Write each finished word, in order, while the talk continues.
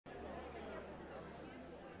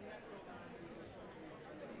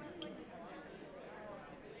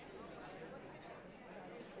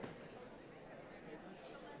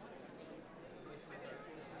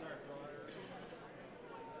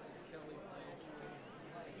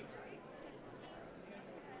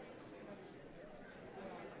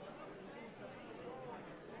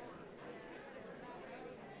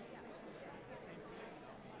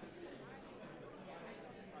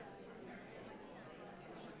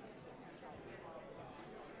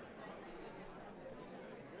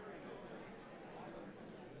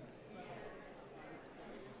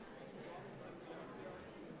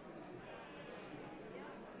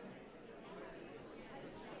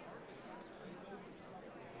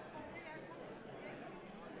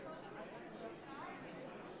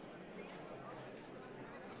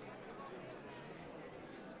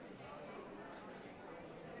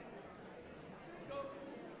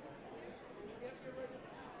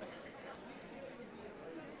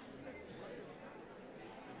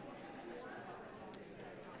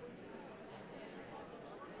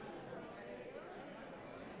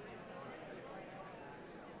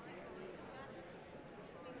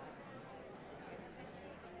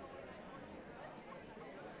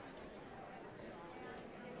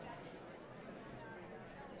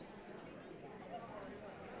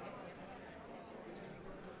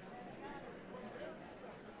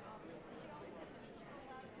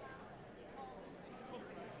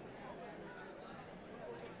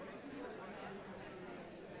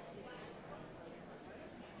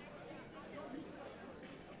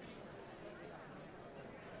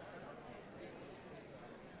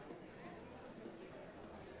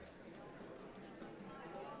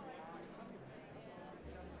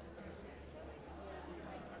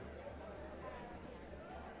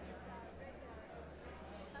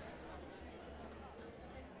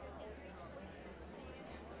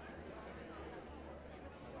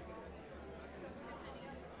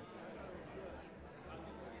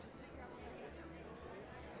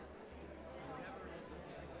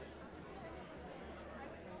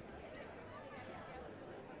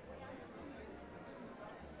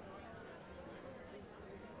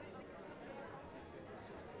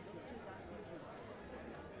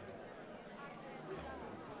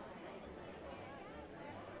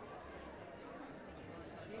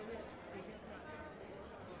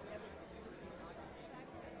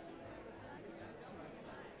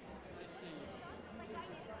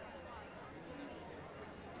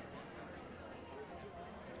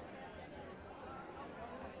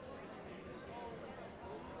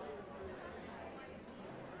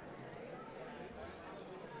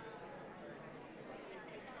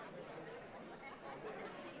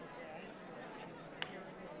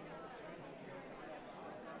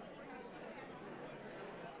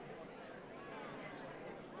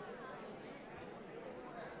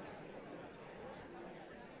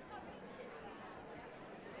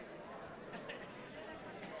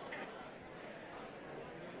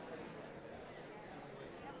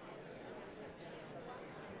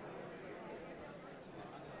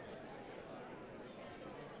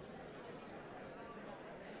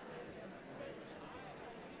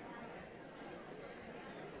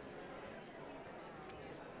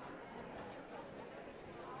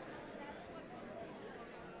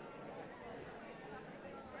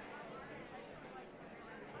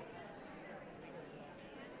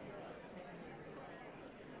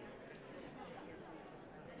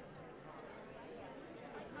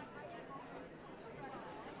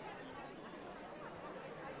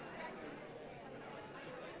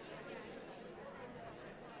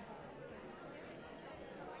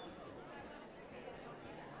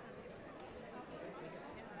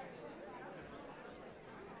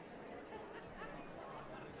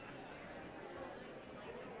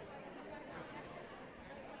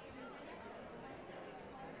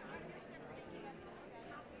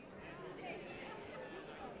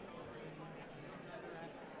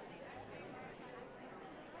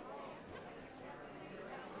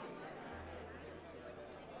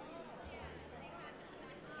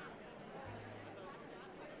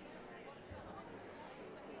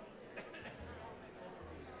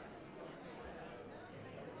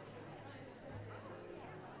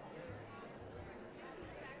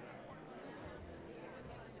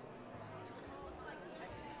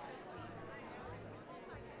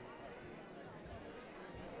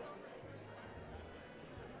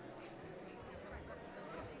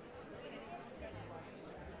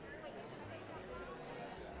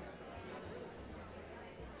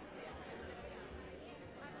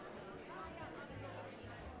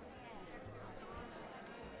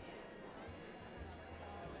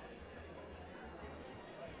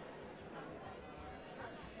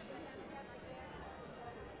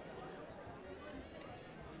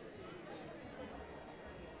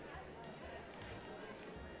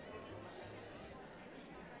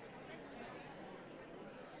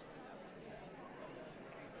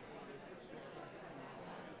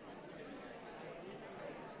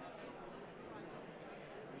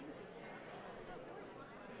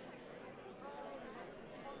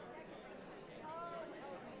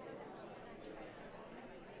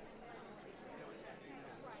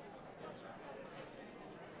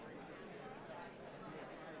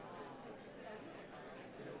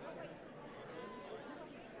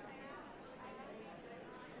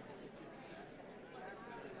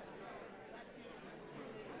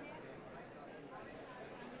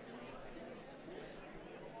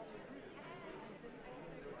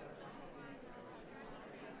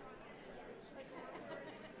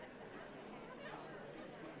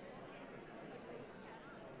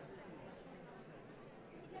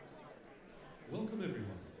Welcome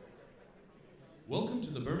everyone. Welcome to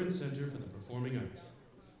the Berman Center for the Performing Arts.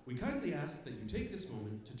 We kindly ask that you take this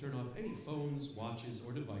moment to turn off any phones, watches,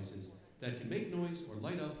 or devices that can make noise or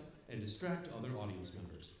light up and distract other audience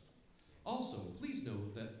members. Also, please know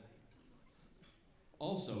that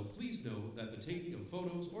the taking of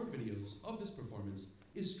photos or videos of this performance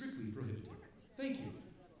is strictly prohibited. Thank you.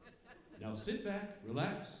 Now sit back,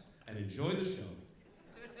 relax, and enjoy the show.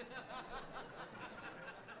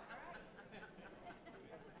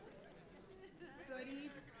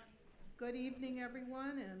 Good evening,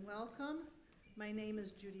 everyone, and welcome. My name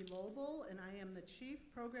is Judy Lobel, and I am the Chief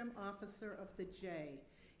Program Officer of the J.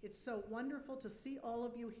 It's so wonderful to see all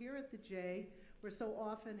of you here at the J. We're so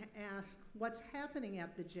often asked, what's happening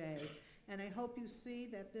at the J? And I hope you see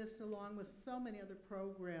that this, along with so many other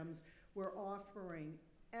programs, we're offering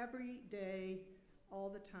every day, all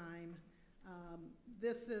the time.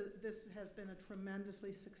 This has been a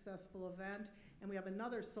tremendously successful event, and we have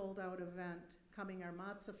another sold-out event coming, our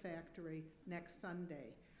Matzah Factory, next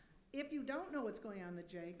Sunday. If you don't know what's going on in the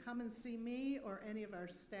J, come and see me or any of our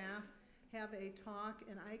staff, have a talk,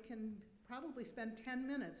 and I can probably spend 10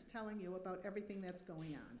 minutes telling you about everything that's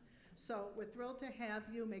going on. So we're thrilled to have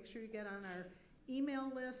you. Make sure you get on our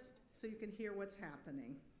email list so you can hear what's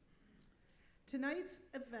happening. Tonight's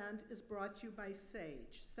event is brought to you by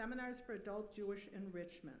SAJE, Seminars for Adult Jewish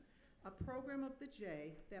Enrichment, a program of the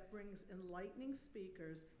J that brings enlightening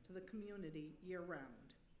speakers to the community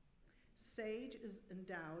year-round. SAJE is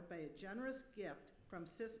endowed by a generous gift from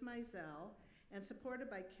Cis Maisel and supported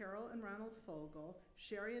by Carol and Ronald Fogel,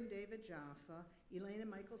 Sheri and David Jaffa, Elaine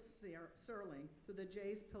Michael Serling through the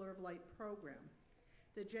J's Pillar of Light program.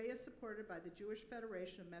 The J is supported by the Jewish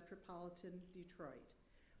Federation of Metropolitan Detroit.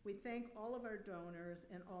 We thank all of our donors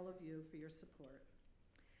and all of you for your support.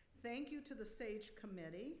 Thank you to the SAJE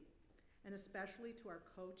committee, and especially to our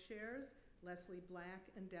co-chairs, Leslie Black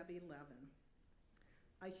and Debbie Levin.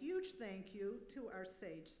 A huge thank you to our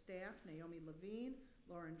SAJE staff, Naomi Levine,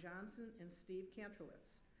 Lauren Johnson, and Steve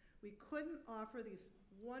Kantrowitz. We couldn't offer these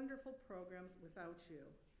wonderful programs without you.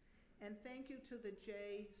 And thank you to the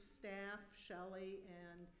J staff, Shelley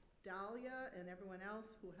and Dahlia, and everyone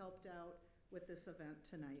else who helped out with this event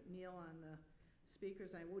tonight. Neil on the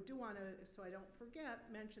speakers. I do want to, so I don't forget,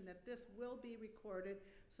 mention that this will be recorded.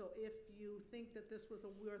 So if you think that this was a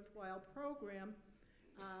worthwhile program,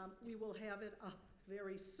 we will have it up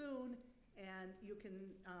very soon, and you can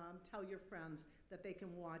tell your friends that they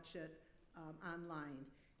can watch it online.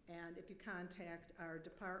 And if you contact our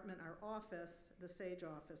department, our office, the SAJE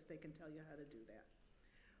office, they can tell you how to do that.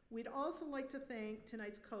 We'd also like to thank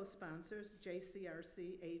tonight's co-sponsors,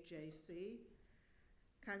 JCRC, AJC,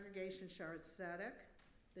 Congregation Shaarey Zedek,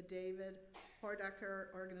 the David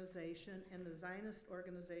Hordacher Organization, and the Zionist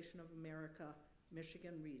Organization of America,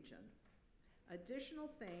 Michigan Region. Additional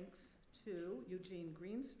thanks to Eugene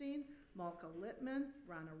Greenstein, Malka Littman,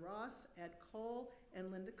 Ronna Ross, Ed Cole,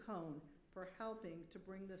 and Linda Cohn for helping to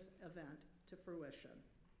bring this event to fruition.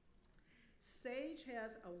 SAJE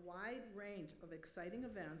has a wide range of exciting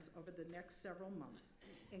events over the next several months,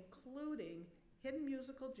 including hidden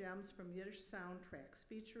musical gems from Yiddish soundtracks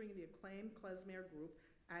featuring the acclaimed klezmer group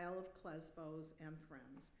Isle of Klezbos and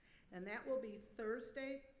Friends. And that will be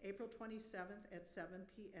Thursday, April 27th at 7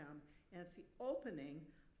 p.m. And it's the opening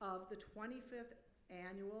of the 25th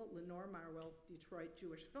annual Lenore Marwell Detroit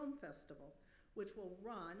Jewish Film Festival, which will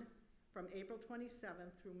run from April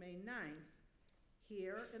 27th through May 9th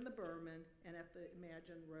here in the Berman and at the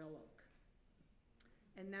Imagine Royal Oak.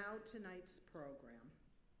 And now tonight's program.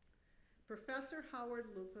 Professor Howard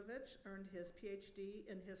Lupovitch earned his PhD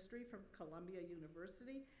in history from Columbia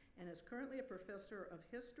University and is currently a professor of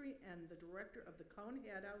history and the director of the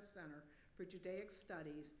Cohn-Haddow Center for Judaic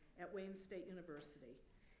Studies at Wayne State University.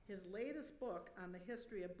 His latest book on the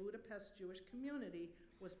history of Budapest Jewish community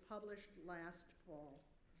was published last fall.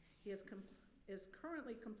 He is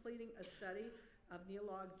currently completing a study of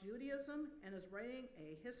Neolog Judaism and is writing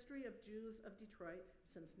a history of Jews of Detroit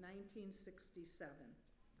since 1967.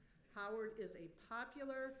 Howard is a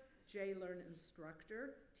popular J-Learn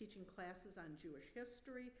instructor, teaching classes on Jewish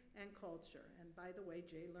history and culture. And by the way,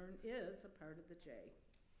 J-Learn is a part of the J.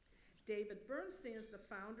 David Bernstein is the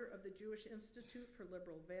founder of the Jewish Institute for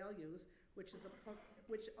Liberal Values, which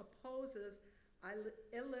opposes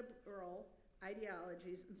illiberal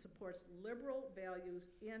ideologies and supports liberal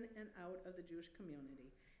values in and out of the Jewish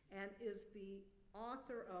community, and is the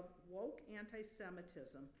author of Woke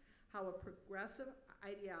Antisemitism, How a Progressive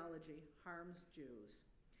Ideology Harms Jews.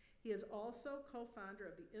 He is also co-founder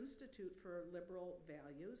of the Institute for Liberal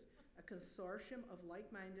Values, a consortium of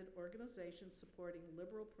like-minded organizations supporting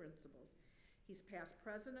liberal principles. He's past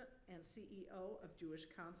president and CEO of Jewish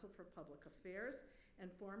Council for Public Affairs and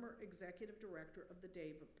former executive director of the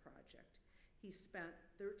David Project. He spent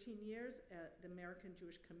 13 years at the American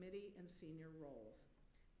Jewish Committee in senior roles.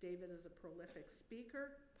 David is a prolific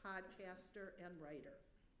speaker, podcaster, and writer.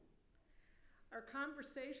 Our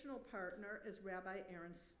conversational partner is Rabbi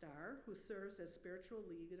Aaron Starr, who serves as spiritual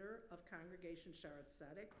leader of Congregation Shaarey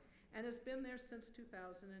Zedek and has been there since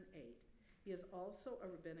 2008. He is also a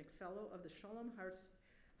rabbinic fellow of the Shalom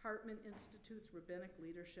Hartman Institute's Rabbinic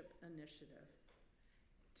Leadership Initiative.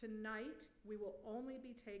 Tonight, we will only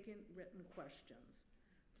be taking written questions.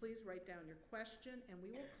 Please write down your question and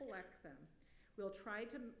we will collect them. We'll try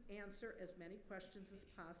to answer as many questions as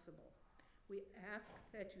possible. We ask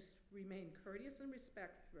that you remain courteous and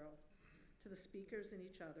respectful to the speakers and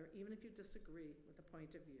each other, even if you disagree with the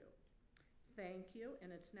point of view. Thank you,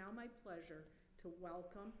 and it's now my pleasure to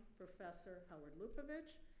welcome Professor Howard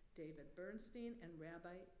Lupovitch, David Bernstein, and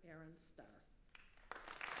Rabbi Aaron Starr.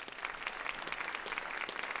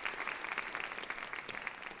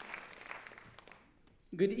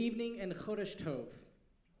 Good evening and Chodesh Tov.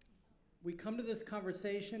 We come to this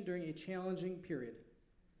conversation during a challenging period.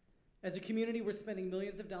 As a community, we're spending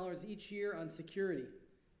millions of dollars each year on security,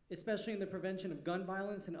 especially in the prevention of gun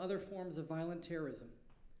violence and other forms of violent terrorism.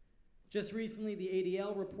 Just recently, the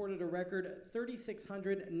ADL reported a record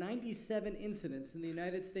 3,697 incidents in the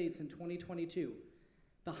United States in 2022,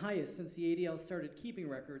 the highest since the ADL started keeping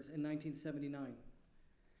records in 1979.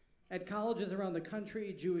 At colleges around the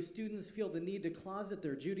country, Jewish students feel the need to closet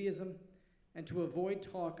their Judaism and to avoid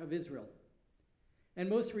talk of Israel. And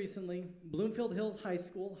most recently, Bloomfield Hills High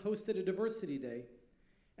School hosted a diversity day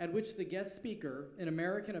at which the guest speaker, an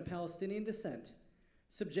American of Palestinian descent,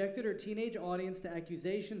 subjected her teenage audience to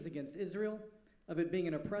accusations against Israel of it being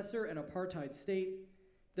an oppressor and apartheid state,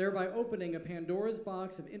 thereby opening a Pandora's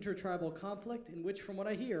box of intertribal conflict in which, from what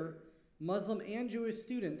I hear, Muslim and Jewish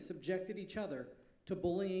students subjected each other to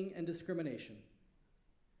bullying and discrimination.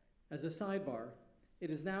 As a sidebar, it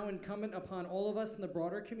is now incumbent upon all of us in the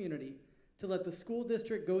broader community to let the school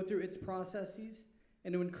district go through its processes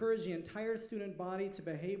and to encourage the entire student body to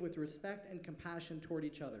behave with respect and compassion toward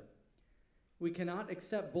each other. We cannot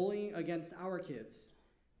accept bullying against our kids.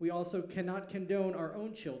 We also cannot condone our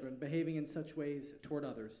own children behaving in such ways toward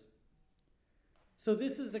others. So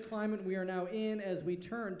this is the climate we are now in as we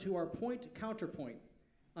turn to our point-counterpoint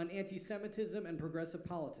on anti-Semitism and progressive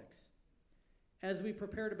politics. As we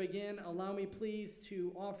prepare to begin, allow me please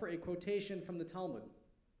to offer a quotation from the Talmud.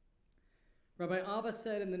 Rabbi Abba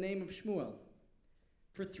said in the name of Shmuel,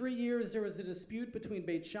 "For 3 years there was a dispute between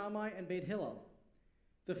Beit Shammai and Beit Hillel,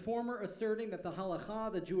 the former asserting that the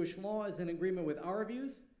halakha, the Jewish law, is in agreement with our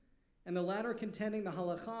views, and the latter contending the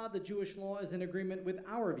halakha, the Jewish law, is in agreement with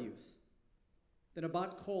our views. Then a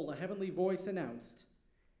bat kol, a heavenly voice, announced,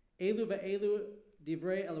 Elu ve'elu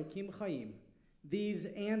divrei Elokim chayim, these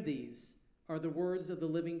and these are the words of the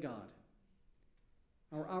living God."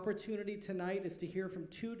 Our opportunity tonight is to hear from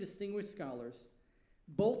two distinguished scholars,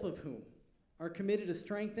 both of whom are committed to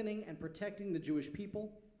strengthening and protecting the Jewish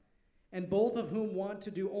people, and both of whom want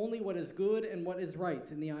to do only what is good and what is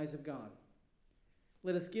right in the eyes of God.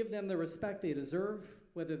 Let us give them the respect they deserve,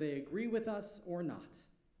 whether they agree with us or not.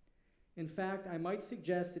 In fact, I might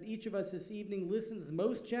suggest that each of us this evening listens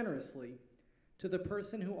most generously to the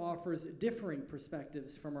person who offers differing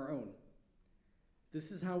perspectives from our own.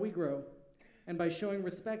 This is how we grow, and by showing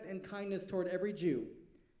respect and kindness toward every Jew,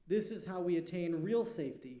 this is how we attain real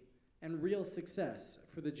safety and real success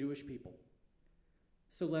for the Jewish people.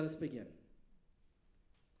 So let us begin.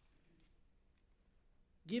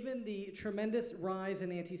 Given the tremendous rise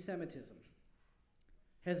in anti-Semitism,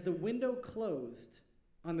 has the window closed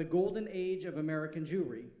on the golden age of American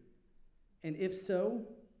Jewry? And if so,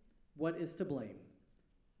 what is to blame?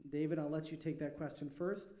 David, I'll let you take that question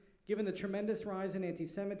first. Given the tremendous rise in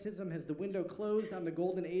anti-Semitism, has the window closed on the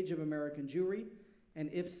golden age of American Jewry?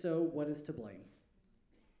 And if so, what is to blame?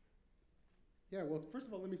 Yeah, well, first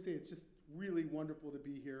of all, let me say it's just really wonderful to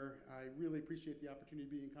be here. I really appreciate the opportunity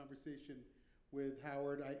to be in conversation with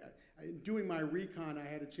Howard. In doing my recon, I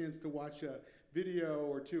had a chance to watch a video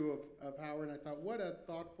or two of Howard, and I thought, what a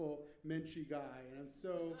thoughtful, menschy guy. And I'm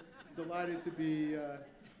so delighted to be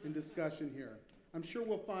in discussion here. I'm sure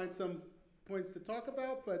we'll find some points to talk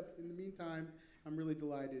about, but in the meantime, I'm really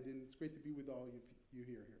delighted, and it's great to be with all you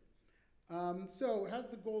here. So, has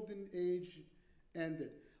the golden age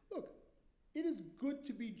ended? Look, it is good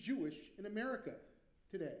to be Jewish in America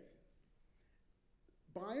today.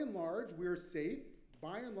 By and large, we are safe.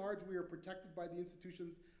 By and large, we are protected by the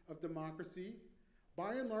institutions of democracy.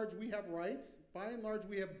 By and large, we have rights. By and large,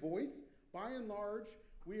 we have voice. By and large,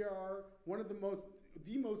 We are one of the most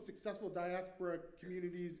successful diaspora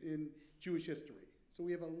communities in Jewish history. So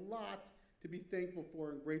we have a lot to be thankful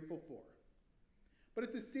for and grateful for. But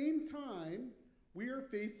at the same time, we are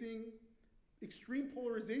facing extreme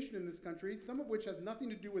polarization in this country, some of which has nothing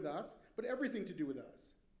to do with us, but everything to do with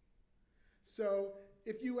us. So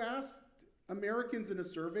if you asked Americans in a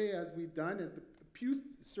survey, as we've done, as the Pew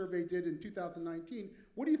survey did in 2019,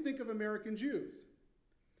 what do you think of American Jews?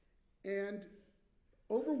 And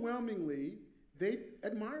overwhelmingly, they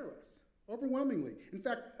admire us, overwhelmingly. In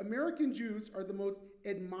fact, American Jews are the most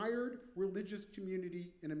admired religious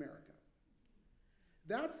community in America.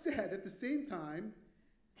 That said, at the same time,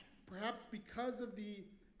 perhaps because of the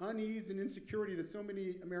unease and insecurity that so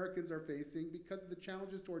many Americans are facing, because of the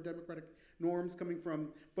challenges to our democratic norms coming from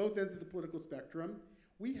both ends of the political spectrum,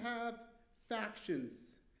 we have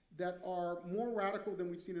factions that are more radical than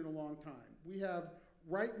we've seen in a long time. We have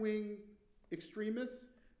right-wing extremists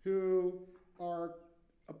who are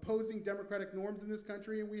opposing democratic norms in this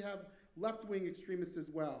country, and we have left-wing extremists as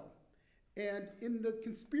well. And in the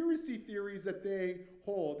conspiracy theories that they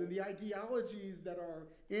hold and the ideologies that are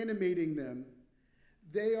animating them,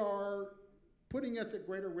 they are putting us at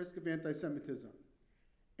greater risk of anti-Semitism.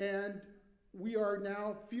 And we are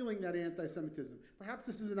now feeling that anti-Semitism. Perhaps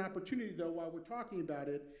this is an opportunity, though, while we're talking about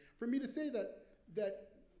it, for me to say that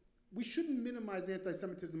we shouldn't minimize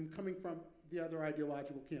anti-Semitism coming from the other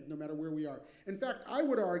ideological camp, no matter where we are. In fact, I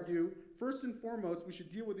would argue, first and foremost, we should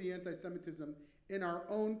deal with the anti-Semitism in our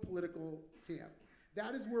own political camp.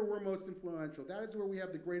 That is where we're most influential. That is where we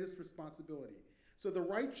have the greatest responsibility. So the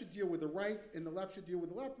right should deal with the right, and the left should deal with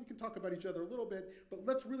the left. We can talk about each other a little bit, but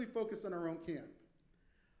let's really focus on our own camp.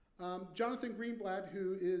 Jonathan Greenblatt,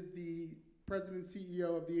 who is the president and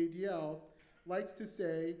CEO of the ADL, likes to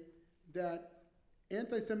say that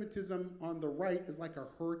anti-Semitism on the right is like a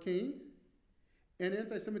hurricane, and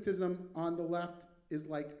anti-Semitism on the left is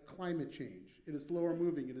like climate change. It is slower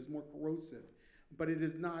moving, it is more corrosive, but it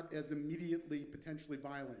is not as immediately potentially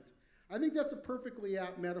violent. I think that's a perfectly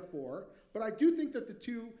apt metaphor, but I do think that the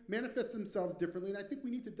two manifest themselves differently, and I think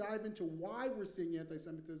we need to dive into why we're seeing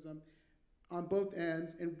anti-Semitism on both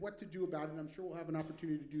ends and what to do about it, and I'm sure we'll have an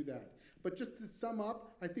opportunity to do that. But just to sum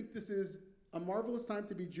up, I think this is a marvelous time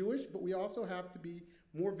to be Jewish, but we also have to be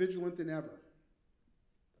more vigilant than ever.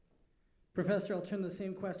 Professor, I'll turn the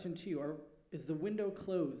same question to you. Is the window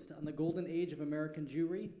closed on the golden age of American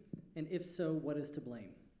Jewry? And if so, what is to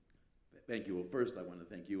blame? Thank you. Well, first, I want to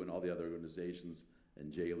thank you and all the other organizations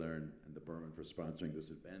and JLearn and the Berman for sponsoring this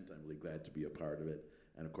event. I'm really glad to be a part of it.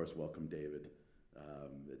 And of course, welcome, David.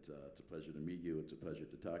 It's a pleasure to meet you. It's a pleasure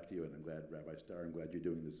to talk to you. And I'm glad, Rabbi Starr, I'm glad you're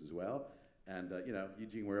doing this as well. And,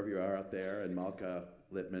 Eugene, wherever you are out there, and Malka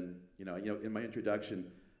Littman, in my introduction,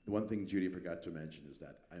 the one thing Judy forgot to mention is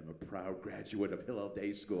that I'm a proud graduate of Hillel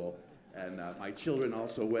Day School, and my children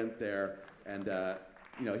also went there. And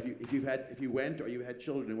if you went or you had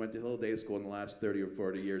children who went to Hillel Day School in the last 30 or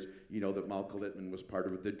 40 years, you know that Malka Littman was part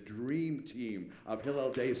of the dream team of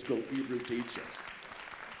Hillel Day School Hebrew teachers.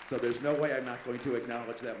 So there's no way I'm not going to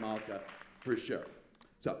acknowledge that, Malka, for sure.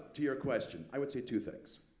 So to your question, I would say two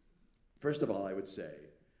things. First of all, I would say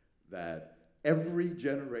that every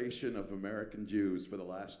generation of American Jews for the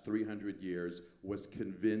last 300 years was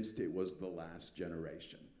convinced it was the last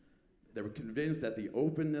generation. They were convinced that the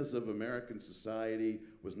openness of American society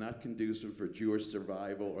was not conducive for Jewish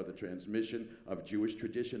survival or the transmission of Jewish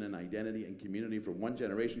tradition and identity and community from one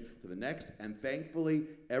generation to the next. And thankfully,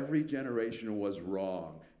 every generation was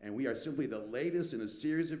wrong. And we are simply the latest in a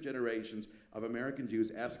series of generations of American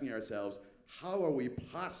Jews asking ourselves, how are we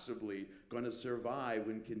possibly going to survive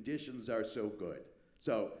when conditions are so good?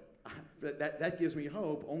 So that gives me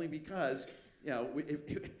hope, only because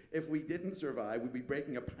if we didn't survive, we'd be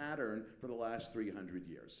breaking a pattern for the last 300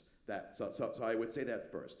 years. So I would say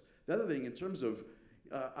that first. The other thing, in terms of,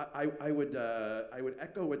 I would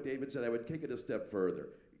echo what David said. I would take it a step further.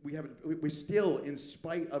 We still, in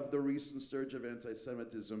spite of the recent surge of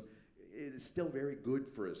anti-Semitism, it is still very good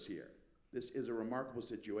for us here. This is a remarkable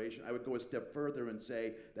situation. I would go a step further and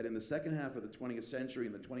say that in the second half of the 20th century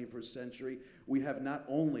and the 21st century, we have not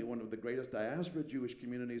only one of the greatest diaspora Jewish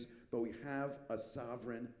communities, but we have a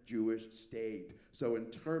sovereign Jewish state. So in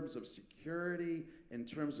terms of security, in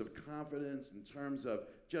terms of confidence, in terms of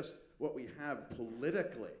just what we have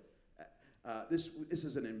politically, this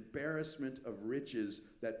is an embarrassment of riches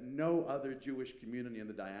that no other Jewish community in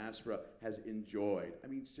the diaspora has enjoyed,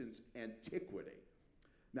 since antiquity.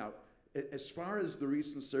 Now, as far as the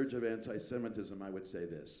recent surge of anti-Semitism, I would say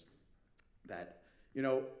this, that,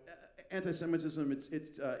 anti-Semitism,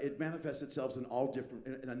 it manifests itself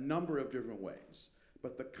in a number of different ways.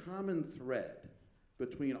 But the common thread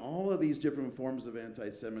between all of these different forms of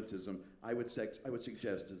anti-Semitism, I would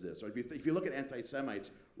suggest is this. Or if you look at anti-Semites,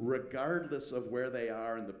 regardless of where they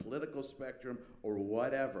are in the political spectrum or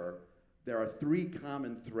whatever, there are three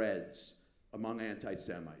common threads among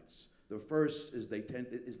anti-Semites. The first is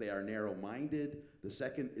they are narrow-minded. The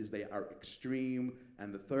second is they are extreme.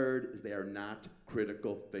 And the third is they are not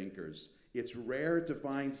critical thinkers. It's rare to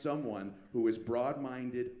find someone who is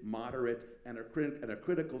broad-minded, moderate, and a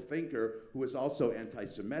critical thinker who is also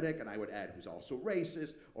anti-Semitic, and I would add who's also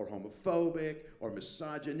racist, or homophobic, or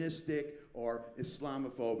misogynistic, or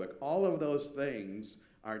Islamophobic. All of those things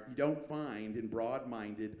you don't find in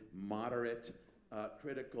broad-minded, moderate,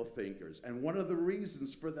 critical thinkers. And one of the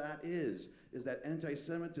reasons for that is that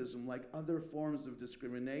anti-Semitism, like other forms of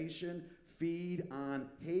discrimination, feed on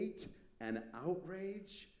hate and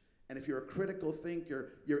outrage. And if you're a critical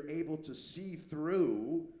thinker, you're able to see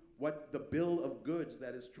through what the bill of goods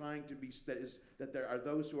that is trying to be, that there are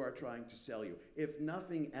those who are trying to sell you. If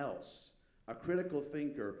nothing else, a critical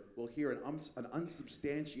thinker will hear an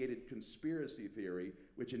unsubstantiated conspiracy theory,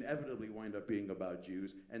 which inevitably wind up being about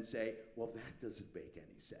Jews, and say, well, that doesn't make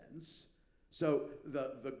any sense. So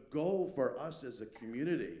the goal for us as a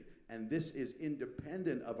community, and this is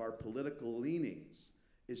independent of our political leanings,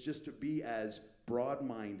 is just to be as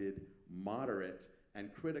broad-minded, moderate,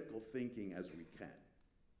 and critical thinking as we can.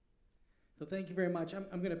 So thank you very much. I'm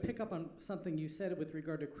going to pick up on something you said with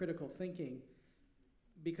regard to critical thinking,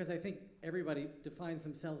 because I think everybody defines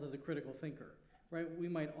themselves as a critical thinker, right? We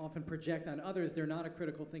might often project on others they're not a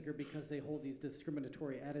critical thinker because they hold these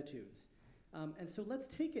discriminatory attitudes. And so let's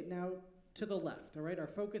take it now to the left, all right? Our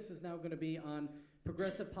focus is now going to be on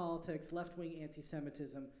progressive politics, left-wing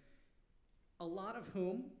anti-Semitism, a lot of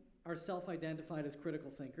whom are self-identified as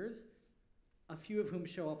critical thinkers, a few of whom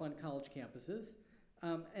show up on college campuses.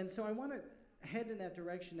 And so I want to head in that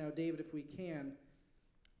direction now, David, if we can.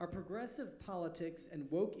 Are progressive politics and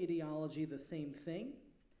woke ideology the same thing?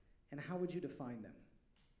 And how would you define them?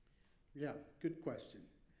 Yeah, good question.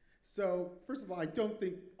 So first of all, I don't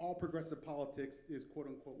think all progressive politics is quote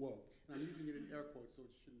unquote woke. And I'm using it in air quotes, so it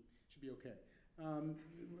should be okay.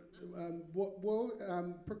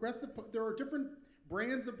 There are different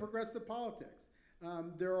brands of progressive politics.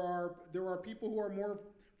 There are people who are more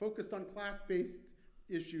focused on class-based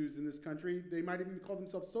issues in this country. They might even call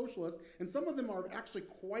themselves socialists, and some of them are actually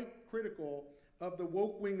quite critical of the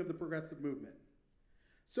woke wing of the progressive movement.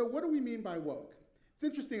 So what do we mean by woke? It's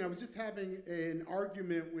interesting, I was just having an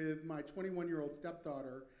argument with my 21-year-old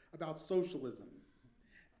stepdaughter about socialism,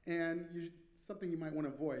 and something you might want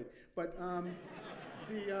to avoid. But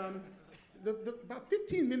about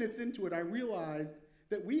 15 minutes into it, I realized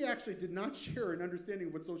that we actually did not share an understanding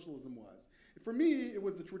of what socialism was. For me, it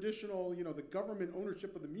was the traditional, the government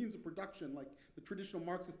ownership of the means of production, like the traditional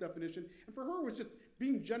Marxist definition. And for her, it was just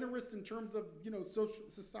being generous in terms of,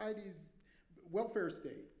 society's welfare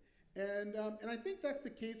state. And I think that's the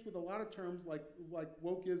case with a lot of terms like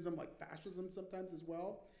wokeism, like fascism sometimes as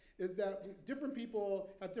well, is that different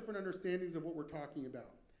people have different understandings of what we're talking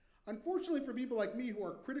about. Unfortunately for people like me who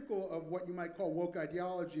are critical of what you might call woke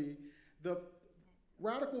ideology, the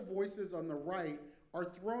radical voices on the right are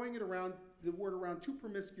throwing the word around too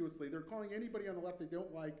promiscuously. They're calling anybody on the left they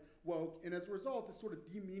don't like woke, and as a result, it's sort of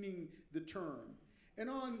demeaning the term. And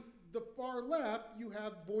on the far left, you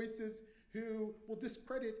have voices who will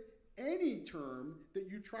discredit any term that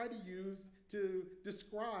you try to use to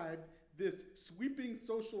describe this sweeping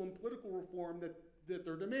social and political reform that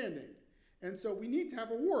they're demanding. And so we need to have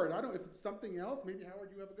a word. If it's something else, maybe Howard,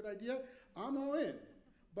 you have a good idea, I'm all in.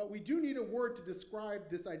 But we do need a word to describe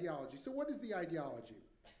this ideology. So what is the ideology?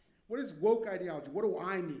 What is woke ideology? What do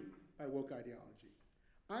I mean by woke ideology?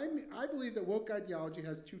 I believe that woke ideology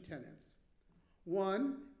has two tenets.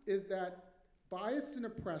 One is that bias and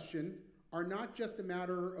oppression are not just a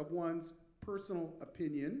matter of one's personal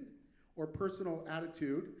opinion or personal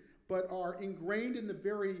attitude, but are ingrained in the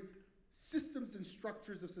very systems and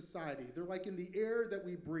structures of society. They're like in the air that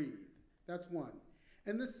we breathe. That's one.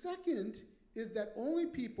 And the second is that only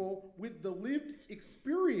people with the lived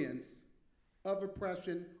experience of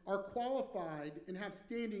oppression are qualified and have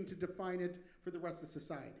standing to define it for the rest of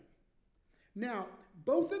society. Now,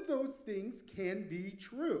 both of those things can be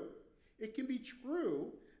true. It can be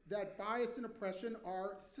true that bias and oppression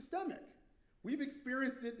are systemic. We've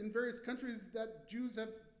experienced it in various countries that Jews have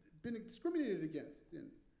been discriminated against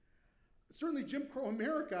in. Certainly Jim Crow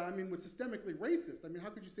America, was systemically racist. How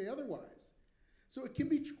could you say otherwise? So it can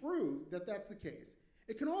be true that that's the case.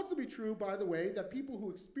 It can also be true, by the way, that people who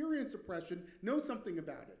experience oppression know something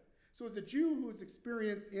about it. So as a Jew who's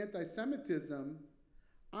experienced anti-Semitism,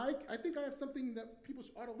 I think I have something that people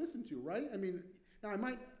ought to listen to, right? Now, I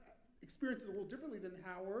might experience it a little differently than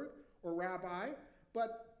Howard or Rabbi,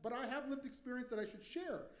 but I have lived experience that I should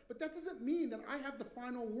share. But that doesn't mean that I have the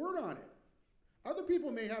final word on it. Other people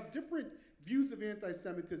may have different views of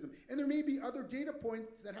anti-Semitism, and there may be other data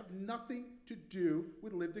points that have nothing to do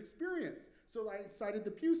with lived experience. So I cited the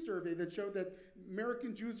Pew survey that showed that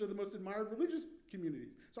American Jews are the most admired religious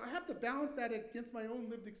communities. So I have to balance that against my own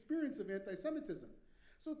lived experience of anti-Semitism.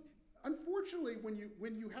 So unfortunately,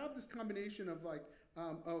 when you have this combination of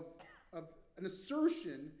an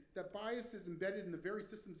assertion that bias is embedded in the very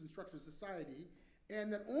systems and structures of society,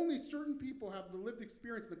 and that only certain people have the lived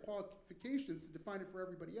experience and the qualifications to define it for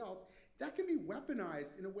everybody else, that can be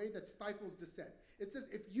weaponized in a way that stifles dissent. It says,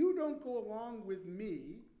 if you don't go along with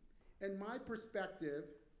me and my perspective,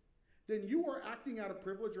 then you are acting out of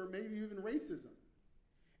privilege or maybe even racism.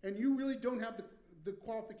 And you really don't have the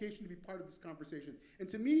qualification to be part of this conversation. And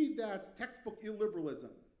to me, that's textbook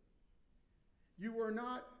illiberalism.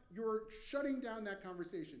 You're shutting down that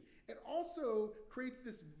conversation. It also creates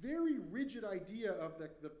this very rigid idea of the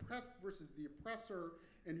oppressed versus the oppressor,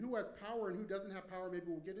 and who has power and who doesn't have power. Maybe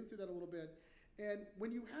we'll get into that a little bit. And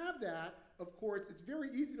when you have that, of course, it's very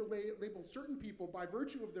easy to label certain people by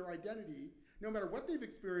virtue of their identity, no matter what they've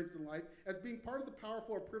experienced in life, as being part of the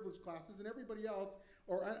powerful or privileged classes, and everybody else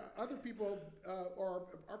or other people are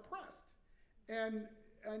oppressed. And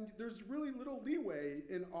there's really little leeway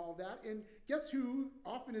in all that. And guess who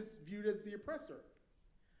often is viewed as the oppressor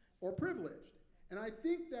or privileged? And I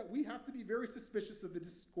think that we have to be very suspicious of the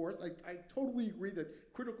discourse. I totally agree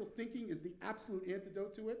that critical thinking is the absolute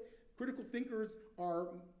antidote to it. Critical thinkers are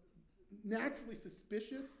naturally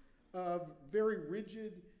suspicious of very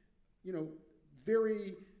rigid,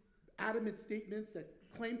 very adamant statements that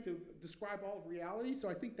claim to describe all of reality. So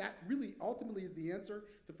I think that really ultimately is the answer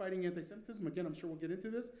to fighting anti-Semitism. Again, I'm sure we'll get into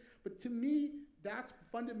this. But to me, that's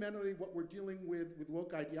fundamentally what we're dealing with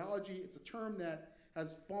woke ideology. It's a term that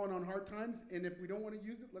has fallen on hard times, and if we don't want to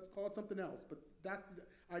use it, let's call it something else. But that's the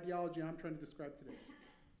ideology I'm trying to describe today.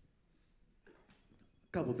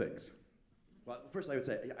 A couple things. Well, first I would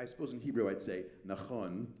say, I suppose in Hebrew I'd say,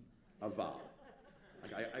 nachon aval.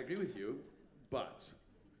 I agree with you, but.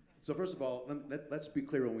 So first of all, let's be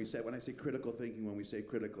clear when I say critical thinking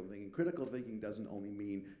doesn't only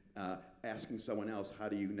mean asking someone else, how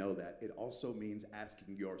do you know that? It also means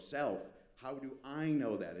asking yourself, how do I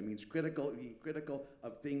know that? It means being critical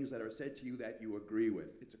of things that are said to you that you agree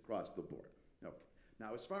with. It's across the board. Okay.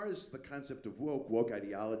 Now, as far as the concept of woke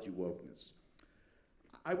ideology, wokeness,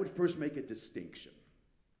 I would first make a distinction.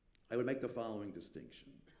 I would make the following distinction.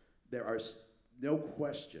 There are no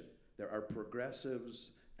question, there are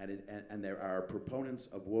progressives and there are proponents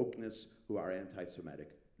of wokeness who are anti-Semitic.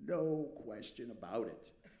 No question about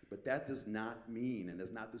it. But that does not mean, and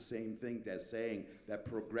is not the same thing as saying that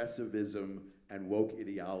progressivism and woke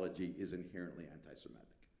ideology is inherently anti-Semitic.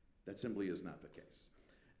 That simply is not the case.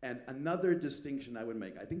 And another distinction I would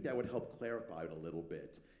make, I think that would help clarify it a little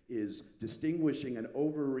bit, is distinguishing an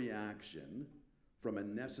overreaction from a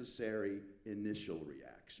necessary initial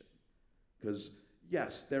reaction. Because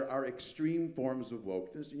yes, there are extreme forms of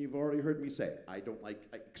wokeness, and you've already heard me say it. I don't like,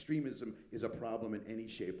 extremism is a problem in any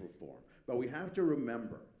shape or form. But we have to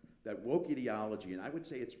remember that woke ideology, and I would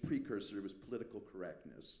say its precursor was political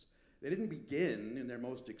correctness, they didn't begin in their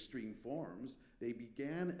most extreme forms. They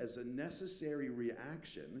began as a necessary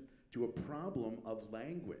reaction to a problem of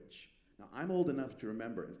language. Now, I'm old enough to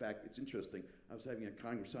remember, in fact, it's interesting, I was having a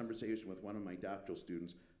conversation with one of my doctoral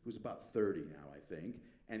students who's about 30 now, I think,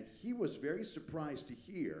 and he was very surprised to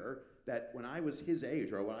hear that when I was his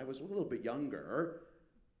age, or when I was a little bit younger,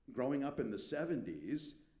 growing up in the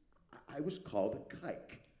 70s, I was called a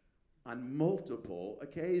kike on multiple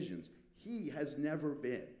occasions. He has never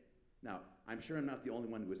been. Now, I'm sure I'm not the only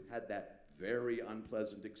one who has had that very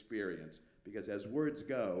unpleasant experience, because as words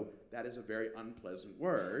go, that is a very unpleasant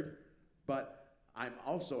word, but I'm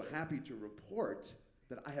also happy to report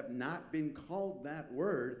that I have not been called that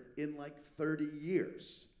word in like 30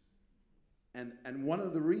 years. And one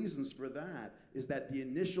of the reasons for that is that the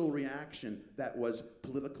initial reaction that was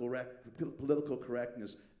political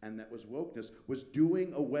correctness and that was wokeness was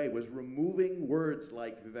removing words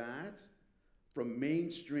like that from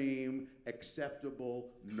mainstream, acceptable,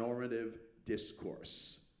 normative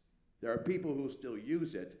discourse. There are people who still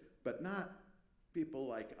use it, but not people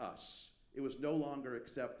like us. It was no longer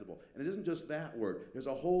acceptable. And it isn't just that word. There's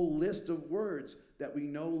a whole list of words that we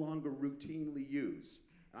no longer routinely use.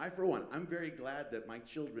 And I, for one, I'm very glad that my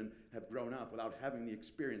children have grown up without having the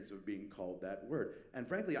experience of being called that word. And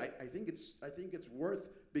frankly, I think it's worth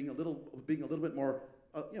being a little bit more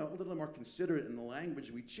a little more considerate in the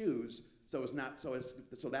language we choose, so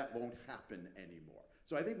that won't happen anymore.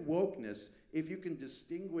 So I think wokeness, if you can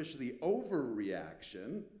distinguish the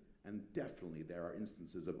overreaction, and definitely there are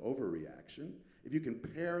instances of overreaction, if you can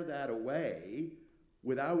pare that away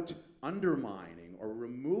without undermining or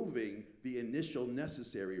removing the initial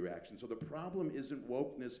necessary reaction. So the problem isn't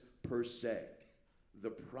wokeness per se. The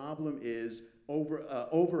problem is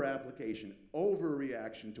over-application,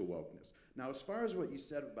 overreaction to wokeness. Now, as far as what you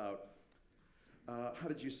said about, how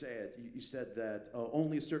did you say it? You said that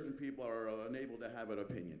only certain people are unable to have an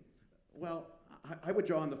opinion. Well, I would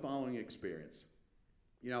draw on the following experience.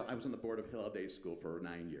 I was on the board of Hillel Day School for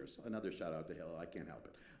 9 years. Another shout out to Hillel, I can't help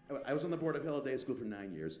it. I was on the board of Hillel Day School for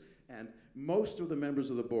 9 years, and most of the members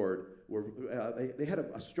of the board were, they had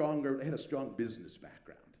a strong business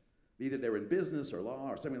background. Either they were in business or law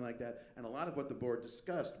or something like that, and a lot of what the board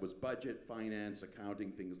discussed was budget, finance,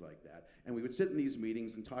 accounting, things like that. And we would sit in these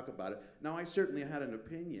meetings and talk about it. Now, I certainly had an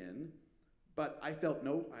opinion, but I felt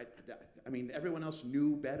everyone else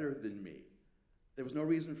knew better than me. There was no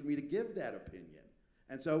reason for me to give that opinion.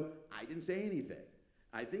 And so I didn't say anything.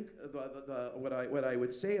 I think what I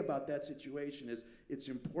would say about that situation is it's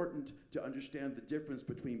important to understand the difference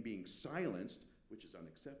between being silenced, which is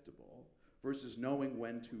unacceptable, versus knowing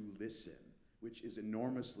when to listen, which is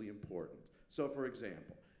enormously important. So for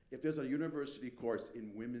example, if there's a university course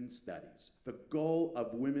in women's studies, the goal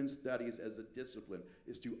of women's studies as a discipline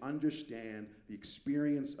is to understand the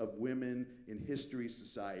experience of women in history,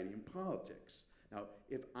 society, and politics. Now,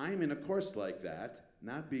 if I'm in a course like that,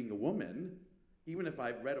 not being a woman, even if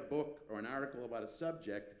I've read a book or an article about a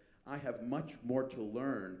subject, I have much more to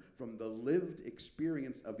learn from the lived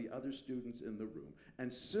experience of the other students in the room.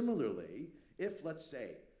 And similarly, if, let's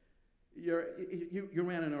say, you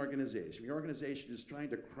ran an organization, your organization is trying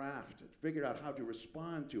to figure out how to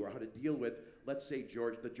respond to or how to deal with, let's say,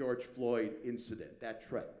 the George Floyd incident, that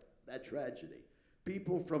tragedy.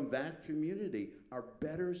 People from that community are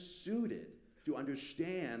better suited to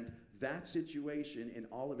understand that situation in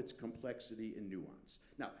all of its complexity and nuance.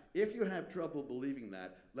 Now, if you have trouble believing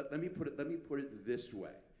that, let me put it this way.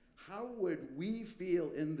 How would we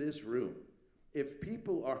feel in this room if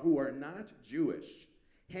people who are not Jewish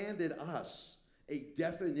handed us a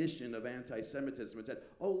definition of anti-Semitism and said,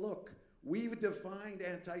 oh, look, we've defined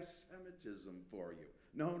anti-Semitism for you.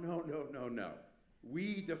 No.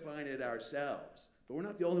 We define it ourselves, but we're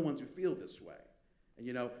not the only ones who feel this way.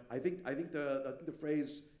 And I think the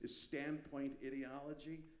phrase is standpoint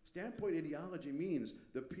ideology. Standpoint ideology means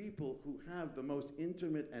the people who have the most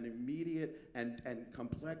intimate and immediate and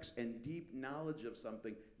complex and deep knowledge of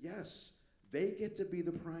something, yes, they get to be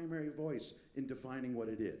the primary voice in defining what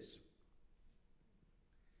it is.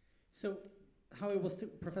 So, Howie,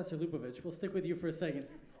 Professor Lupovitch, we'll stick with you for a second.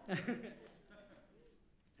 Half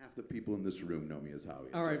the people in this room know me as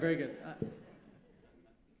Howie. All right, very good.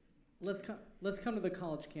 Let's come to the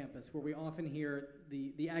college campus, where we often hear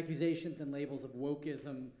the accusations and labels of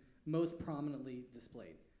wokeism most prominently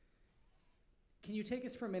displayed. Can you take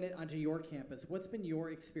us for a minute onto your campus? What's been your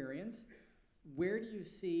experience? Where do you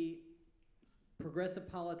see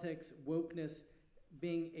progressive politics, wokeness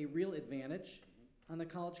being a real advantage on the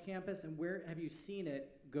college campus, and where have you seen it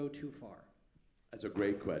go too far? That's a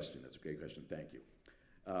great question. Thank you.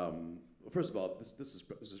 First of all, this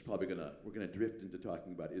is probably we're gonna drift into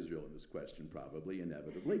talking about Israel in this question, probably,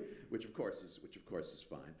 inevitably, which of course is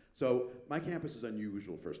fine. So my campus is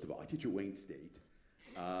unusual. First of all, I teach at Wayne State.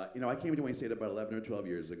 I came to Wayne State about 11 or 12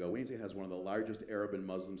 years ago. Wayne State has one of the largest Arab and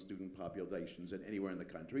Muslim student populations anywhere in the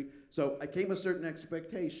country. So I came with certain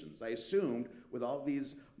expectations. I assumed with all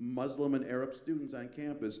these Muslim and Arab students on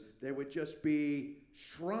campus, there would just be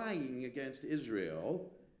shrieing against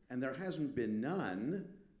Israel, and there hasn't been none,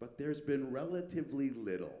 but there's been relatively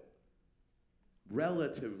little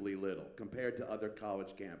compared to other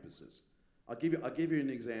college campuses. I'll give you an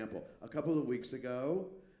example. A couple of weeks ago,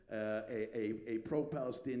 a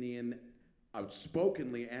pro-Palestinian,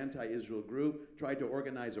 outspokenly anti-Israel group tried to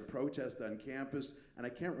organize a protest on campus, and I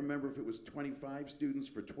can't remember if it was 25 students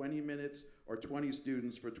for 20 minutes or 20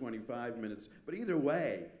 students for 25 minutes, but either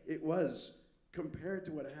way, it was, compared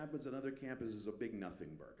to what happens on other campuses, a big nothing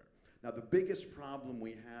burger. Now, the biggest problem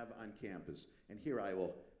we have on campus, and here I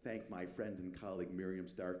will thank my friend and colleague Miriam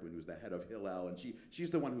Starkman, who's the head of Hillel, and she's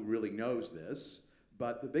the one who really knows this,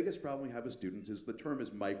 but the biggest problem we have with students is the term is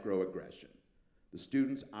microaggression. The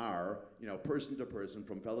students are, person to person,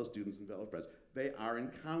 from fellow students and fellow friends, they are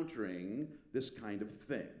encountering this kind of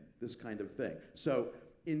thing. So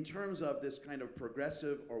in terms of this kind of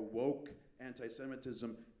progressive or woke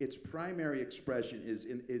anti-Semitism, its primary expression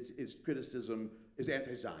is criticism, is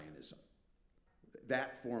anti-Zionism.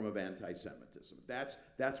 that form of anti-Semitism. That's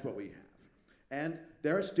what we have. And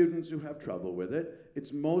there are students who have trouble with it.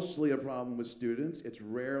 It's mostly a problem with students. It's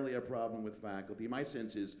rarely a problem with faculty. My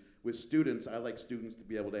sense is with students, I like students to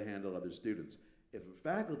be able to handle other students. If a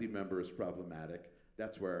faculty member is problematic,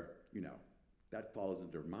 that's where, that falls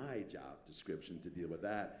under my job description to deal with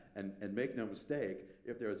that. And make no mistake,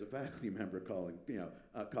 if there is a faculty member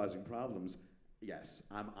causing problems, yes,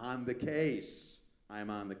 I'm on the case. I'm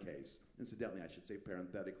on the case. Incidentally, I should say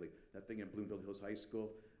parenthetically, that thing in Bloomfield Hills High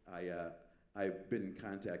School, I've been in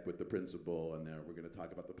contact with the principal, and we're going to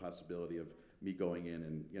talk about the possibility of me going in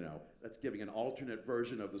and, that's giving an alternate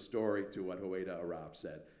version of the story to what Hoeda Araf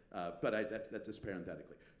said. But that's just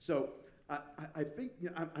parenthetically. So I think,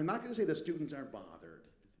 I'm not going to say that students aren't bothered.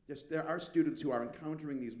 There are students who are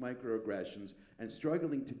encountering these microaggressions and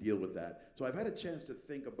struggling to deal with that. So I've had a chance to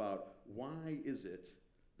think about why is it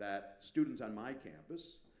that students on my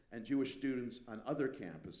campus and Jewish students on other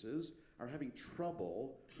campuses are having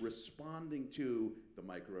trouble responding to the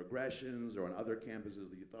microaggressions, or on other campuses,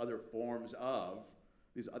 the other forms of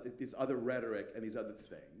these other rhetoric and these other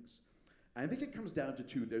things. And I think it comes down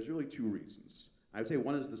to there's really two reasons. I would say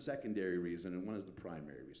one is the secondary reason and one is the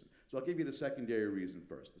primary reason. So I'll give you the secondary reason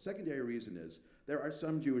first. The secondary reason is there are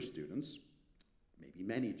some Jewish students, maybe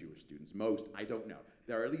many Jewish students, most, I don't know.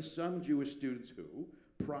 There are at least some Jewish students who,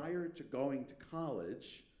 prior to going to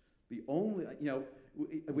college,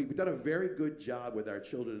 we've done a very good job with our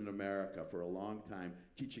children in America for a long time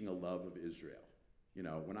teaching a love of Israel.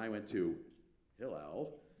 When I went to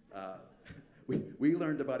Hillel, we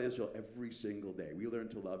learned about Israel every single day. We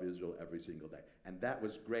learned to love Israel every single day. And that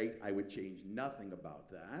was great. I would change nothing about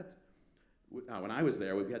that. Now, when I was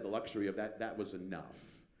there, we had the luxury of that. That was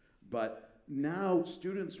enough. But now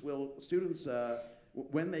students,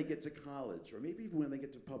 when they get to college, or maybe even when they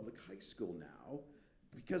get to public high school now,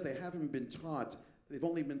 because they haven't been taught, they've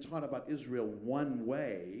only been taught about Israel one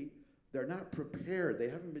way, they're not prepared. They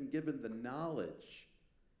haven't been given the knowledge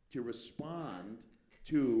to respond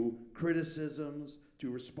to criticisms, to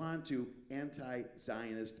respond to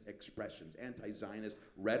anti-Zionist expressions, anti-Zionist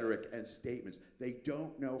rhetoric and statements. They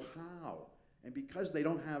don't know how. And because they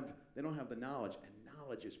don't have the knowledge, and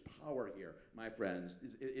knowledge is power here, my friends,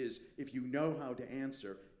 is if you know how to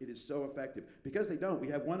answer, it is so effective. Because they don't, we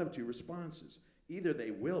have one of two responses. Either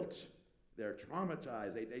they wilt, they're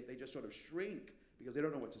traumatized, they just sort of shrink because they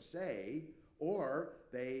don't know what to say, or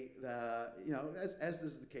they, as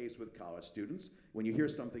is the case with college students, when you hear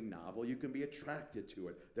something novel, you can be attracted to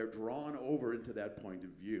it. They're drawn over into that point of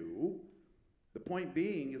view. The point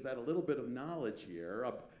being is that a little bit of knowledge here,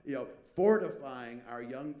 fortifying our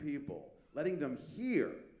young people, letting them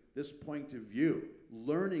hear this point of view,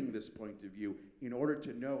 learning this point of view in order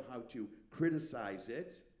to know how to criticize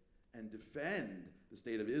it and defend the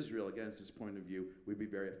state of Israel against this point of view would be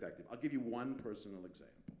very effective. I'll give you one personal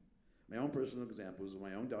example. My own personal example is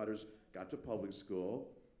when my own daughters got to public school,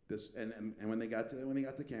 and when they got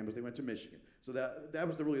to campus, they went to Michigan. So that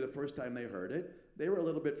was really the first time they heard it. They were a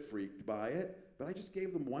little bit freaked by it, but I just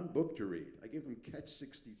gave them one book to read. I gave them Catch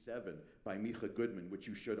 67 by Micha Goodman, which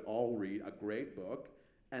you should all read, a great book.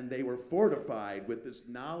 And they were fortified with this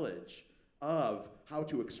knowledge of how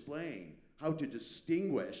to explain, how to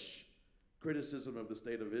distinguish criticism of the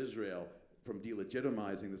state of Israel from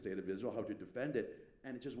delegitimizing the state of Israel, how to defend it,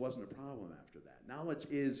 and it just wasn't a problem after that. Knowledge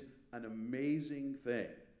is an amazing thing.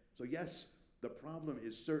 So yes, the problem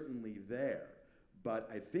is certainly there, but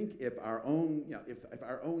I think if our own, if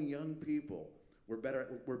our own young people were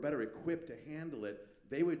better equipped to handle it,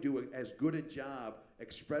 they would do as good a job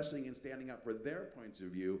expressing and standing up for their points of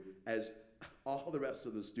view as all the rest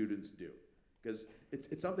of the students do. Because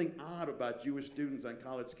it's something odd about Jewish students on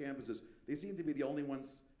college campuses. They seem to be the only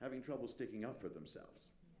ones having trouble sticking up for themselves.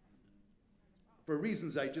 For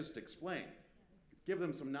reasons I just explained. Give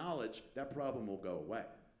them some knowledge, that problem will go away.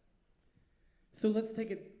 So let's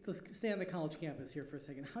stay on the college campus here for a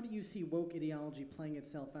second. How do you see woke ideology playing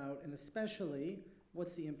itself out, and especially,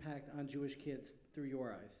 what's the impact on Jewish kids through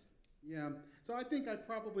your eyes? Yeah, so I think I'd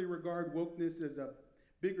probably regard wokeness as a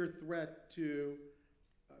bigger threat to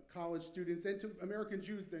college students and to American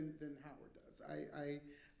Jews than Howard does.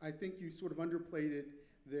 I think you sort of underplayed it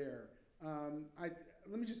there.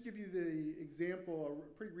 Let me just give you the example,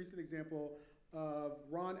 a pretty recent example of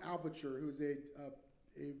Ron Albacher, who's a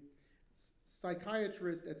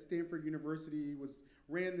psychiatrist at Stanford University. He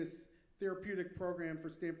ran this therapeutic program for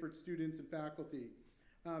Stanford students and faculty.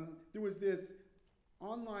 There was this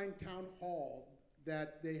online town hall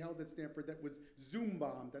that they held at Stanford that was Zoom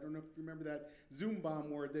bombed. I don't know if you remember that Zoom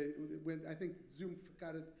bomb word. I think Zoom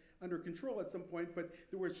got it under control at some point, but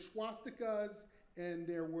there were swastikas and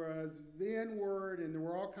there was the N-word, and there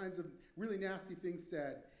were all kinds of really nasty things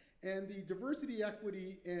said. And the diversity,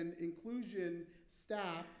 equity, and inclusion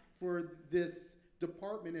staff for this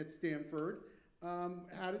department at Stanford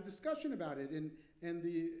had a discussion about it, and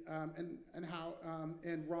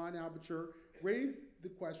Ron Albacher raised the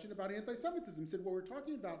question about anti-Semitism. Said, well, we're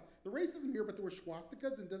talking about the racism here, but there were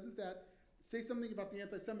swastikas, and doesn't that say something about the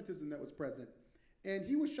anti-Semitism that was present? And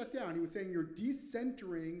he was shut down. He was saying you're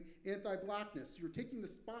decentering anti-blackness. You're taking the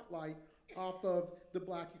spotlight off of the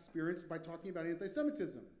black experience by talking about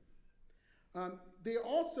anti-Semitism. They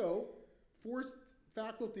also forced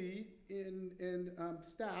faculty and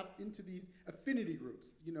staff into these affinity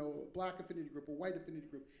groups, you know, a black affinity group, a white affinity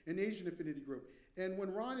group, an Asian affinity group. And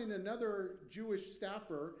when Ron and another Jewish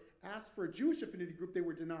staffer asked for a Jewish affinity group, they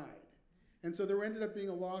were denied. And so there ended up being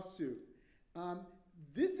a lawsuit.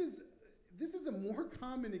 This is a more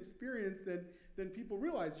common experience than people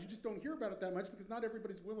realize. You just don't hear about it that much because not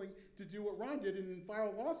everybody's willing to do what Ron did and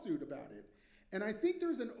file a lawsuit about it. And I think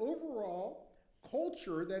there's an overall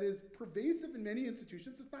culture that is pervasive in many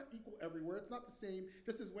institutions. It's not equal everywhere. It's not the same.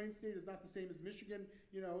 Just as Wayne State is not the same as Michigan.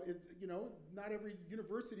 Not every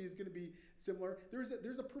university is going to be similar. There's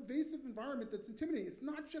a pervasive environment that's intimidating. It's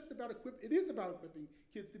not just about it is about equipping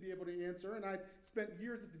kids to be able to answer. And I spent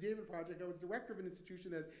years at the David Project. I was director of an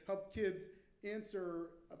institution that helped kids answer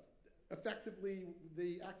effectively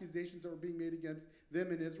the accusations that were being made against them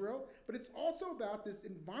in Israel. But it's also about this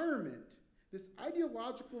environment, this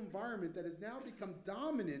ideological environment that has now become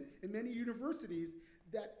dominant in many universities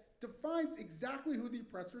that defines exactly who the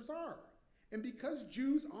oppressors are. And because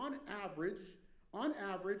Jews, on average,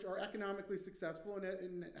 are economically successful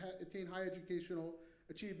and attain high educational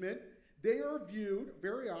achievement, they are viewed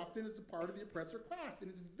very often as a part of the oppressor class.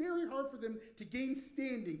 And it's very hard for them to gain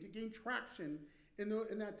standing, to gain traction in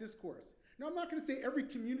that discourse. Now, I'm not going to say every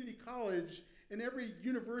community college and every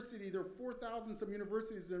university, there are 4,000 some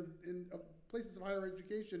universities in places of higher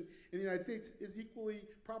education in the United States, is equally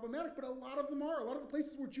problematic, but a lot of them are. A lot of the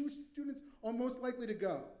places where Jewish students are most likely to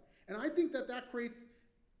go. And I think that creates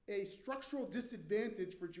a structural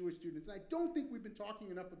disadvantage for Jewish students, and I don't think we've been talking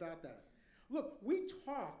enough about that. Look, we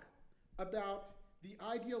talk about the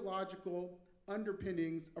ideological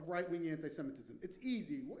underpinnings of right-wing anti-Semitism. It's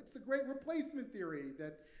easy. It's the great replacement theory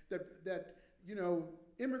that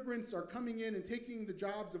immigrants are coming in and taking the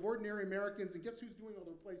jobs of ordinary Americans, and guess who's doing all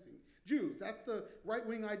the replacing? Jews. That's the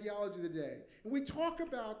right-wing ideology of the day. And we talk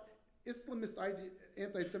about Islamist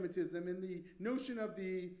anti-Semitism and the notion of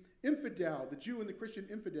the infidel, the Jew and the Christian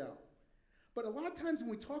infidel. But a lot of times when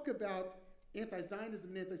we talk about anti-Zionism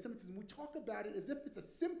and anti-Semitism, we talk about it as if it's a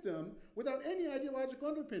symptom without any ideological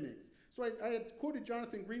underpinnings. So I had quoted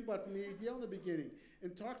Jonathan Greenblatt from the ADL in the beginning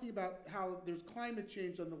and talking about how there's climate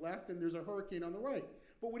change on the left and there's a hurricane on the right.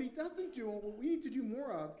 But what he doesn't do, and what we need to do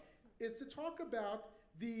more of, is to talk about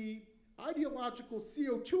the ideological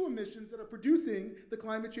CO2 emissions that are producing the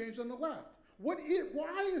climate change on the left.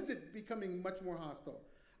 Why is it becoming much more hostile?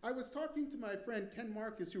 I was talking to my friend Ken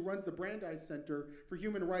Marcus, who runs the Brandeis Center for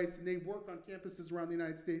Human Rights, and they work on campuses around the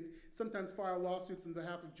United States, sometimes file lawsuits on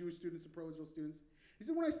behalf of Jewish students and pro-Israel students. He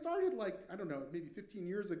said, when I started, maybe 15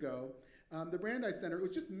 years ago, the Brandeis Center, it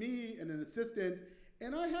was just me and an assistant,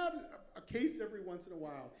 and I had a case every once in a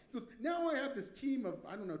while. He goes, now I have this team of,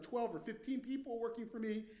 12 or 15 people working for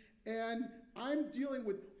me, and I'm dealing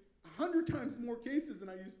with 100 times more cases than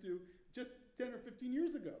I used to just 10 or 15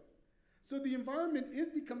 years ago. So the environment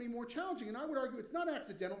is becoming more challenging, and I would argue it's not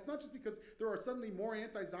accidental. It's not just because there are suddenly more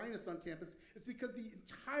anti-Zionists on campus. It's because the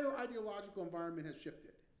entire ideological environment has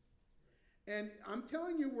shifted. And I'm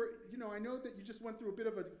telling you, I know that you just went through a bit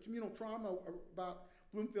of a communal trauma about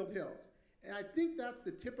Bloomfield Hills, and I think that's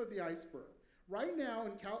the tip of the iceberg. Right now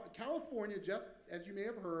in California, just as you may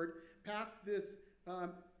have heard, passed this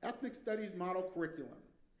ethnic studies model curriculum.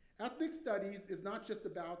 Ethnic studies is not just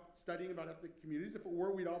about studying about ethnic communities. If it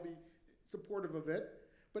were, we'd all be supportive of it.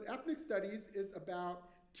 But ethnic studies is about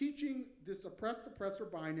teaching this oppressed-oppressor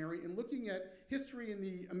binary and looking at history and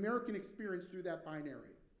the American experience through that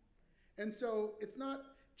binary. And so it's not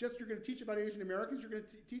just you're going to teach about Asian Americans, you're going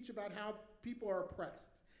to teach about how people are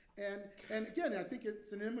oppressed. And again, I think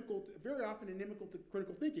it's very often inimical to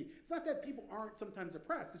critical thinking. It's not that people aren't sometimes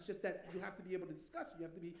oppressed, it's just that you have to be able to discuss it, you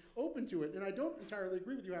have to be open to it. And I don't entirely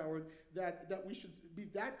agree with you, Howard, that we should be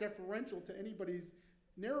that deferential to anybody's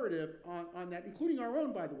narrative on that, including our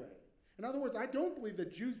own, by the way. In other words, I don't believe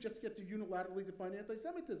that Jews just get to unilaterally define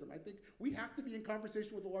anti-Semitism. I think we have to be in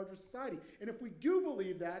conversation with the larger society. And if we do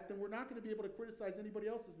believe that, then we're not going to be able to criticize anybody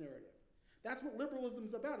else's narrative. That's what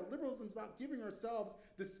liberalism's about. Liberalism's about giving ourselves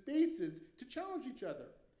the spaces to challenge each other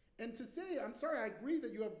and to say, I'm sorry, I agree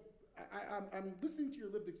that you have I'm listening to your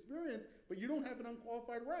lived experience, but you don't have an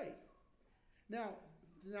unqualified right. Now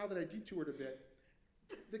that I detoured a bit,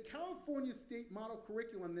 the California state model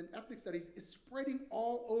curriculum in ethnic studies is spreading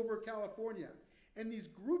all over California. And these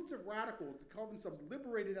groups of radicals that call themselves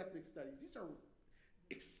liberated ethnic studies, these are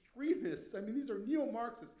extremists. I mean, these are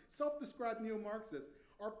neo-Marxists, self-described neo-Marxists,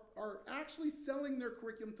 are actually selling their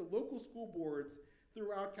curriculum to local school boards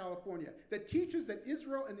throughout California that teaches that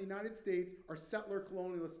Israel and the United States are settler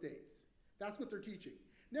colonialist states. That's what they're teaching.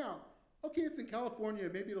 Now, okay, it's in California,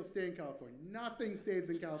 maybe it'll stay in California. Nothing stays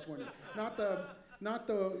in California. Not the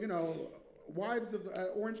wives of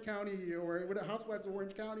Orange County or housewives of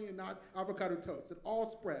Orange County, and not avocado toast. It all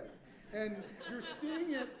spreads. And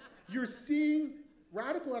you're seeing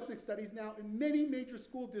radical ethnic studies now in many major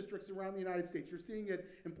school districts around the United States. You're seeing it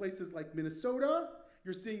in places like Minnesota,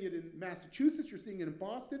 you're seeing it in Massachusetts, you're seeing it in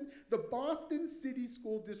Boston. The Boston City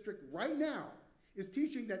School District right now is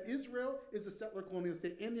teaching that Israel is a settler colonial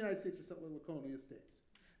state and the United States are settler colonial states.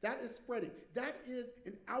 That is spreading. That is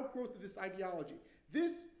an outgrowth of this ideology.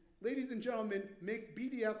 This, ladies and gentlemen, makes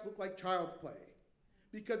BDS look like child's play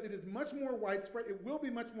because it is much more widespread. It will be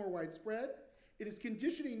much more widespread. It is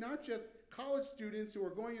conditioning not just college students who are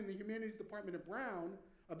going in the humanities department at Brown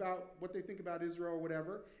about what they think about Israel or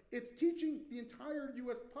whatever. It's teaching the entire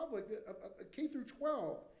US public, K through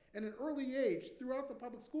 12, at an early age throughout the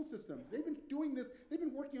public school systems. They've been doing this, they've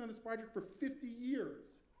been working on this project for 50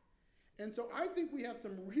 years. And so I think we have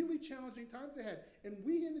some really challenging times ahead. And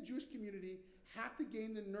we in the Jewish community have to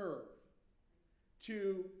gain the nerve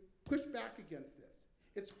to push back against this.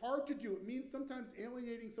 It's hard to do. It means sometimes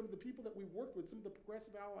alienating some of the people that we worked with, some of the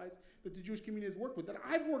progressive allies that the Jewish community has worked with, that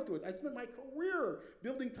I've worked with. I spent my career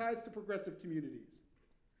building ties to progressive communities.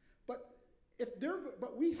 But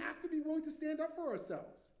we have to be willing to stand up for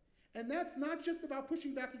ourselves. And that's not just about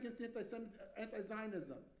pushing back against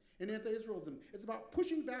anti-Zionism and anti-Israelism. It's about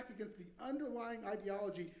pushing back against the underlying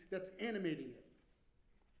ideology that's animating it.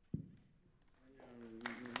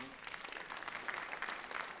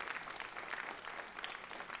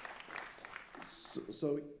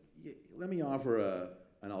 So let me offer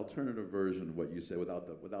an alternative version of what you say without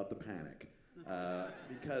the panic,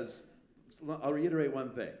 because I'll reiterate one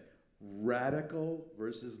thing: radical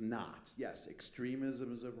versus not. Yes,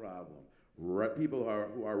 extremism is a problem. People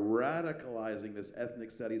who are radicalizing this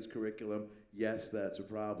ethnic studies curriculum, yes, that's a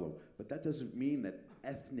problem. But that doesn't mean that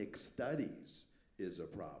ethnic studies is a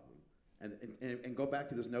problem. And go back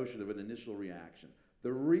to this notion of an initial reaction.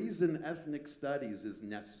 The reason ethnic studies is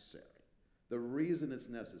necessary, the reason it's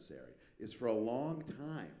necessary is for a long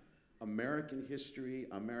time, American history,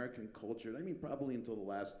 American culture, I mean probably until the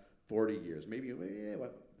last 40 years, maybe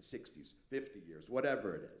 60s, 50 years,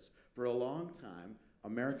 whatever it is. For a long time,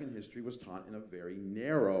 American history was taught in a very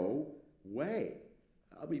narrow way.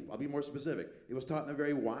 I'll be more specific. It was taught in a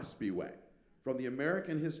very waspy way. From the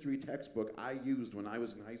American history textbook I used when I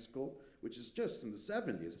was in high school, which is just in the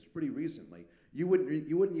 70s, it's pretty recently, you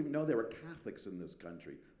wouldn't even know there were Catholics in this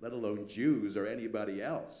country, let alone Jews or anybody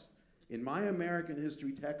else. In my American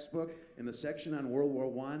history textbook, in the section on World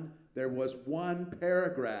War I, there was one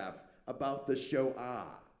paragraph about the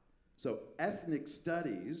Shoah. So ethnic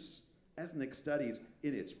studies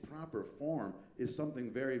in its proper form is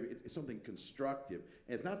something it's something constructive.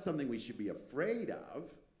 And it's not something we should be afraid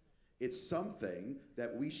of. It's something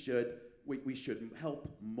that we should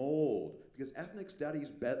help mold, because ethnic studies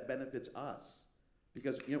benefits us.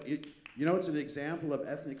 Because you know it's an example of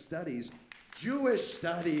ethnic studies, Jewish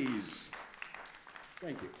studies.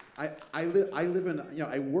 Thank you.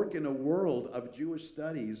 I work in a world of Jewish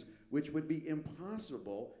studies, which would be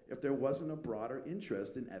impossible if there wasn't a broader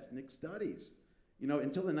interest in ethnic studies.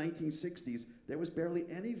 Until the 1960s, there was barely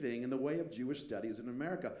anything in the way of Jewish studies in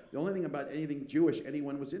America. The only thing about anything Jewish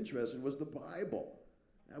anyone was interested in was the Bible.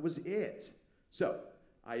 That was it. So,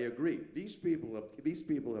 I agree. These people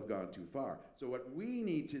have gone too far. So what we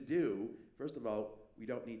need to do, first of all, we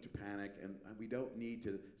don't need to panic, and we don't need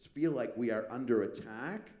to feel like we are under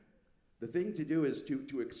attack. The thing to do is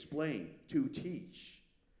to explain, to teach,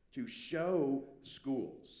 to show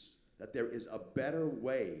schools that there is a better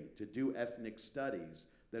way to do ethnic studies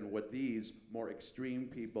than what these more extreme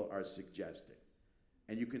people are suggesting.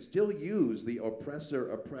 And you can still use the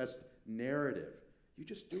oppressor-oppressed narrative. You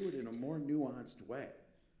just do it in a more nuanced way.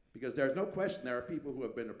 Because there's no question there are people who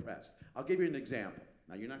have been oppressed. I'll give you an example.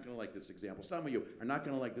 Now, you're not going to like this example. Some of you are not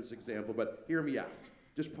going to like this example, but hear me out.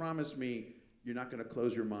 Just promise me you're not going to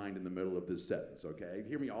close your mind in the middle of this sentence, okay?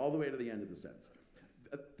 Hear me all the way to the end of the sentence.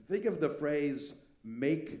 Think of the phrase,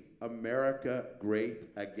 "Make America Great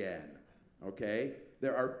Again." okay?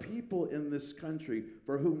 There are people in this country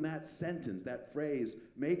for whom that sentence, that phrase,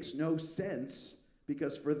 makes no sense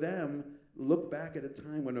because for them, look back at a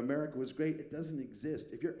time when America was great, it doesn't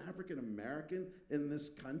exist. If you're African American in this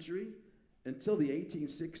country, until the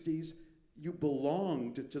 1860s, you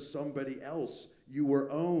belonged to somebody else. You were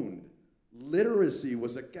owned. Literacy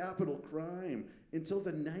was a capital crime. Until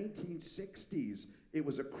the 1960s, it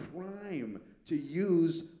was a crime to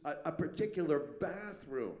use a particular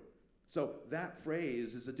bathroom. So that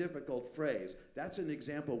phrase is a difficult phrase. That's an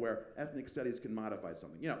example where ethnic studies can modify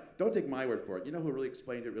something. You know, don't take my word for it. You know who really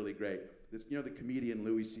explained it really great? You know the comedian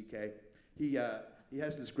Louis C.K.? He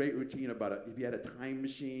has this great routine about if you had a time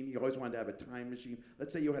machine, he always wanted to have a time machine.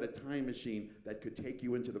 Let's say you had a time machine that could take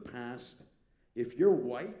you into the past. If you're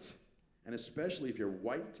white, and especially if you're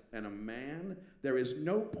white and a man, there is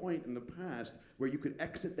no point in the past where you could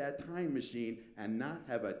exit that time machine and not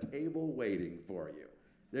have a table waiting for you.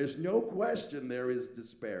 There's no question there is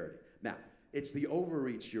disparity. Now, it's the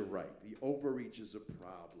overreach, you're right. The overreach is a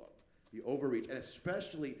problem. The overreach, and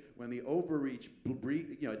especially when the overreach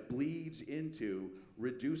it bleeds into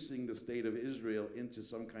reducing the state of Israel into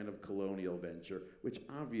some kind of colonial venture, which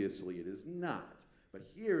obviously it is not. But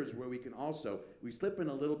here's where we can also, we slip in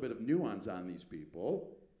a little bit of nuance on these people.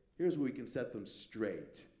 Here's where we can set them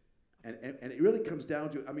straight. And it really comes down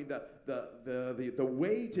to, I mean, the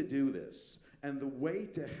way to do this and the way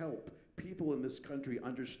to help people in this country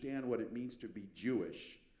understand what it means to be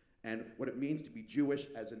Jewish and what it means to be Jewish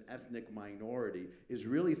as an ethnic minority is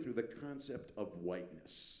really through the concept of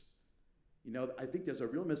whiteness. You know, I think there's a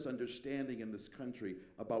real misunderstanding in this country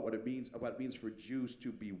about what it means for Jews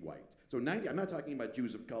to be white. So I'm not talking about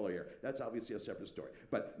Jews of color here. That's obviously a separate story.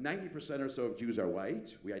 But 90% or so of Jews are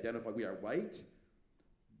white. We identify we are white.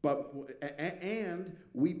 And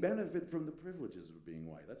we benefit from the privileges of being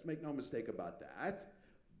white. Let's make no mistake about that.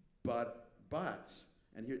 But,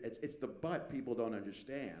 and here it's the but people don't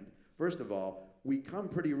understand. First of all, we come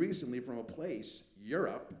pretty recently from a place,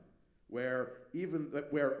 Europe, where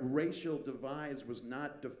racial divides was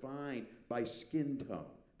not defined by skin tone,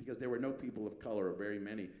 because there were no people of color, or very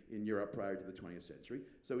many, in Europe prior to the 20th century.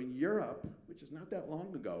 So in Europe, which is not that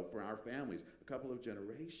long ago for our families, a couple of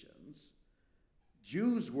generations,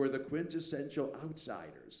 Jews were the quintessential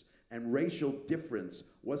outsiders, and racial difference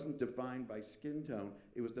wasn't defined by skin tone,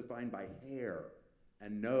 it was defined by hair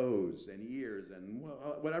and nose and ears and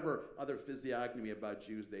whatever other physiognomy about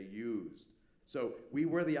Jews they used. So we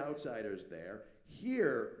were the outsiders there.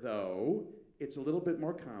 Here, though, it's a little bit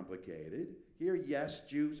more complicated. Here, yes,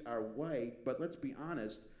 Jews are white, but let's be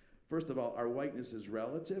honest. First of all, our whiteness is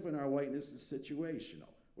relative and our whiteness is situational.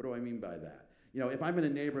 What do I mean by that? You know, if I'm in a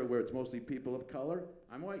neighborhood where it's mostly people of color,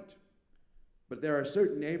 I'm white. But there are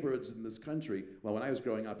certain neighborhoods in this country, well, when I was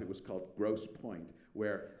growing up, it was called Grosse Pointe,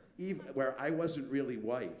 where I wasn't really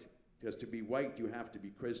white, because to be white, you have to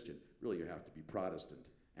be Christian. Really, you have to be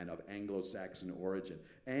Protestant and of Anglo-Saxon origin.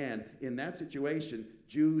 And in that situation,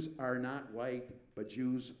 Jews are not white, but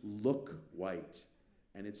Jews look white.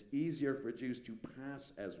 And it's easier for Jews to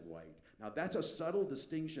pass as white. Now, that's a subtle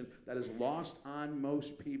distinction that is lost on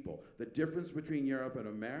most people. The difference between Europe and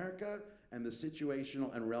America and the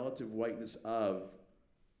situational and relative whiteness of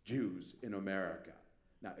Jews in America.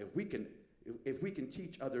 Now, if we can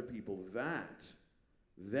teach other people that,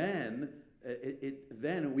 then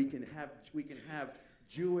we can have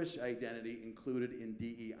Jewish identity included in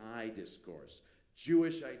DEI discourse.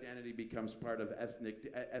 Jewish identity becomes part of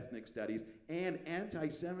ethnic studies, and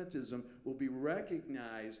anti-Semitism will be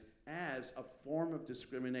recognized as a form of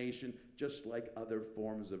discrimination, just like other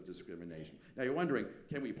forms of discrimination. Now you're wondering,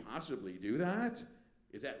 can we possibly do that?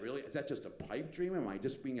 Is that just a pipe dream? Am I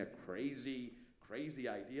just being a crazy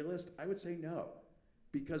idealist? I would say no,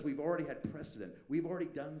 because we've already had precedent. We've already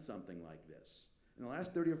done something like this. In the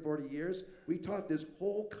last 30 or 40 years, we taught this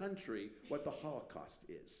whole country what the Holocaust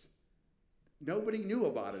is. Nobody knew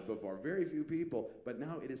about it before, very few people, but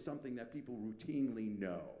now it is something that people routinely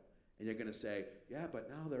know. And you're gonna say, yeah, but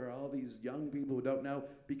now there are all these young people who don't know,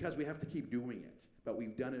 because we have to keep doing it. But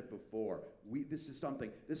we've done it before. This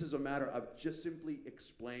is a matter of just simply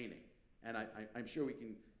explaining. And I'm sure we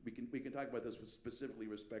can talk about this specifically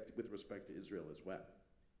with respect to Israel as well.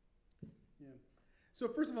 Yeah. So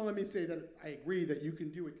first of all, let me say that I agree that you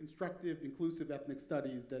can do a constructive, inclusive ethnic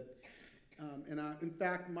studies that, in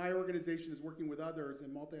fact, my organization is working with others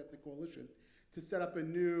in Multi-Ethnic Coalition to set up a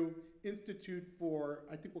new institute for,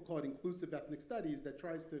 I think we'll call it inclusive ethnic studies, that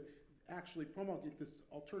tries to actually promulgate this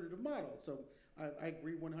alternative model. So I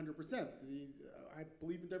agree 100%. I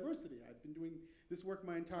believe in diversity. I've been doing this work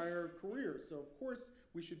my entire career. So of course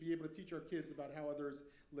we should be able to teach our kids about how others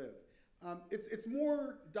live. It's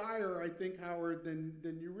more dire, I think, Howard,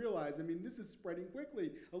 than you realize. I mean, this is spreading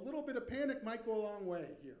quickly. A little bit of panic might go a long way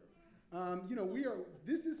here.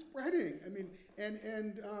 This is spreading. I mean,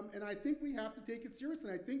 and I think we have to take it serious.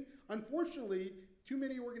 And I think, unfortunately, too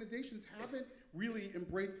many organizations haven't really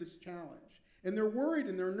embraced this challenge. And they're worried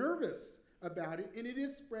and they're nervous about it, and it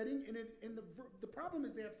is spreading. And the problem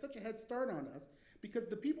is they have such a head start on us because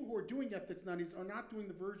the people who are doing ethics studies are not doing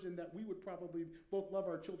the version that we would probably both love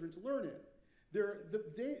our children to learn in.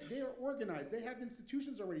 They are organized. They have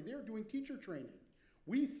institutions already. They're doing teacher training.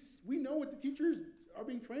 We know what the teachers are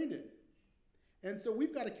being trained in. And so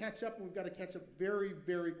we've got to catch up, and we've got to catch up very,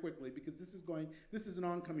 very quickly because this is an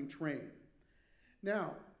oncoming train.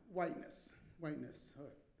 Now, whiteness.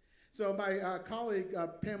 So my colleague,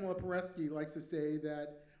 Pamela Paresky, likes to say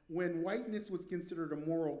that when whiteness was considered a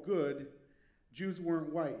moral good, Jews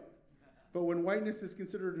weren't white. But when whiteness is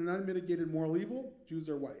considered an unmitigated moral evil, Jews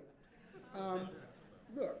are white.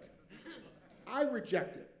 Look, I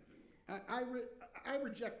reject it.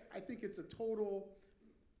 I think it's a total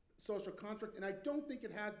social construct, and I don't think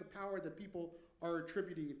it has the power that people are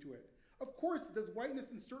attributing it to it. Of course, does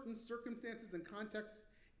whiteness in certain circumstances and contexts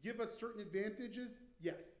give us certain advantages?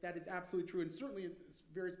 Yes, that is absolutely true, and certainly in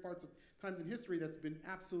various parts of times in history that's been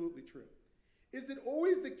absolutely true. Is it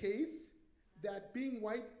always the case that being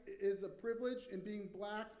white is a privilege and being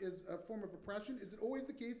black is a form of oppression? Is it always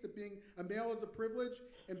the case that being a male is a privilege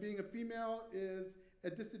and being a female is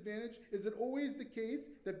a disadvantage? Is it always the case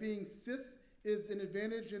that being cis is an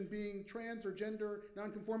advantage and being trans or gender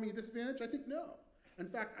nonconforming a disadvantage? I think no. In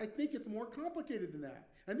fact, I think it's more complicated than that.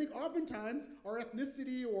 I think oftentimes our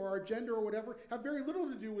ethnicity or our gender or whatever have very little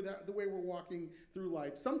to do with the way we're walking through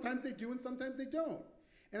life. Sometimes they do and sometimes they don't.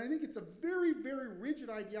 And I think it's a very, very rigid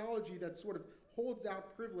ideology that sort of holds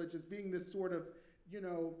out privilege as being this sort of, you've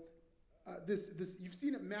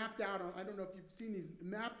seen it mapped out on, I don't know if you've seen these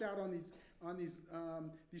mapped out on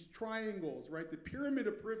these triangles, right? The pyramid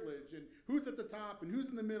of privilege and who's at the top and who's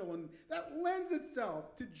in the middle. And that lends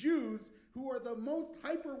itself to Jews who are the most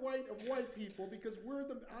hyper white of white people because we're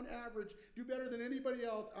on average do better than anybody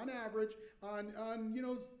else on average on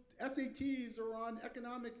SATs or on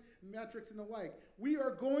economic metrics and the like. We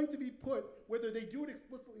are going to be put, whether they do it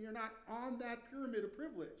explicitly or not, on that pyramid of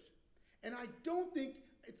privilege. And I don't think,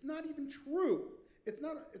 it's not even true. It's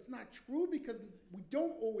not true because we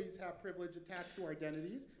don't always have privilege attached to our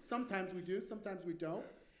identities. Sometimes we do, sometimes we don't.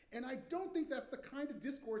 And I don't think that's the kind of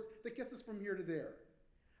discourse that gets us from here to there.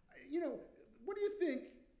 What do you think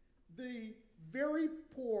the very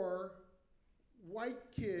poor white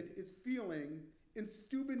kid is feeling in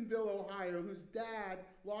Steubenville, Ohio, whose dad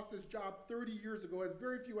lost his job 30 years ago, has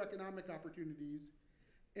very few economic opportunities,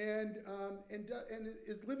 and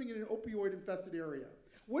is living in an opioid-infested area?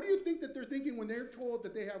 What do you think that they're thinking when they're told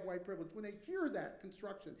that they have white privilege, when they hear that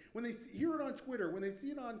construction, when they hear it on Twitter, when they see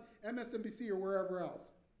it on MSNBC or wherever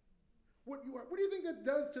else? What do you think that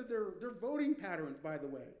does to their voting patterns, by the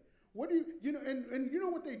way? And you know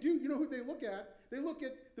what they do? You know who they look at? They look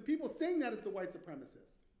at the people saying that as the white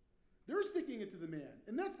supremacists. They're sticking it to the man,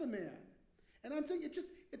 and that's the man. And I'm saying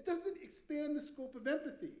it doesn't expand the scope of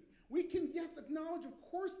empathy. We can, yes, acknowledge, of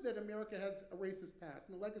course, that America has a racist past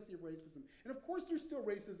and a legacy of racism. And of course there's still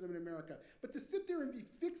racism in America. But to sit there and be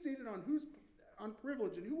fixated on who's on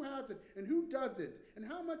privilege and who has it and who doesn't and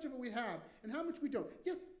how much of it we have and how much we don't.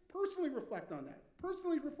 Yes, personally reflect on that.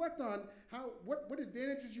 Personally reflect on what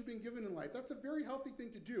advantages you've been given in life. That's a very healthy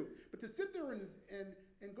thing to do. But to sit there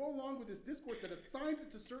and go along with this discourse that assigns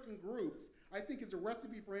it to certain groups, I think is a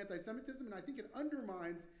recipe for anti-Semitism, and I think it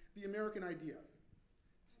undermines the American idea.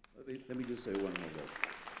 Let me just say one more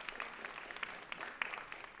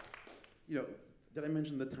word. Did I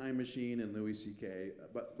mention the time machine and Louis C.K.?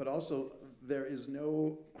 But also, there is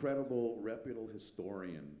no credible, reputable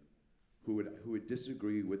historian who would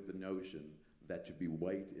disagree with the notion that to be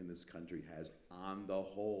white in this country has, on the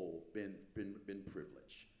whole, been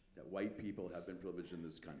privilege. That white people have been privileged in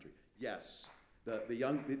this country. Yes, the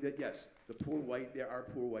poor white. There are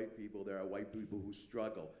poor white people. There are white people who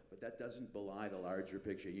struggle, but that doesn't belie the larger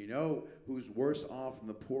picture. You know who's worse off than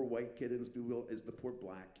the poor white kid in Steubenville is the poor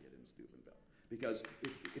black kid in Steubenville, because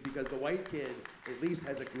the white kid at least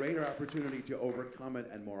has a greater opportunity to overcome it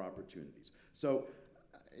and more opportunities. So.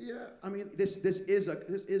 Yeah, I mean, this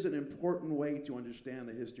is an important way to understand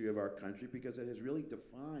the history of our country because it has really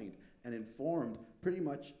defined and informed pretty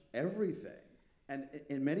much everything. And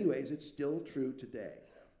in many ways, it's still true today.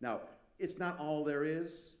 Now, it's not all there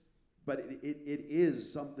is, but it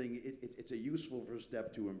is something, it's a useful first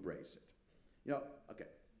step to embrace it. Okay,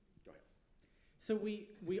 go ahead. So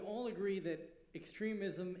we all agree that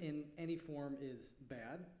extremism in any form is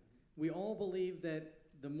bad. We all believe that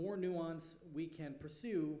the more nuance we can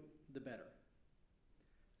pursue, the better.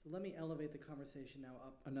 So let me elevate the conversation now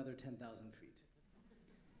up another 10,000 feet.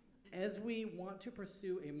 As we want to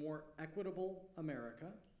pursue a more equitable America,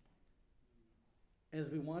 as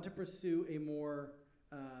we want to pursue a more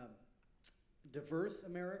diverse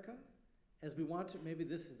America, as we want to, maybe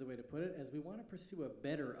this is the way to put it, as we want to pursue a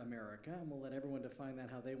better America, and we'll let everyone define that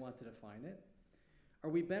how they want to define it, are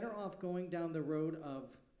we better off going down the road of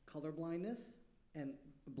colorblindness and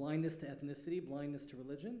blindness to ethnicity, blindness to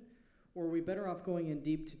religion, or are we better off going in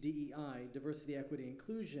deep to DEI, diversity, equity,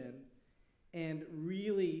 inclusion, and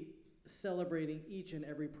really celebrating each and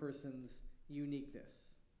every person's uniqueness?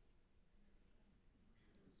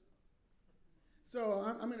 So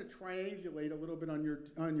I'm going to triangulate a little bit on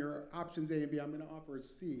your options A and B. I'm going to offer a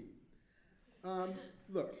C.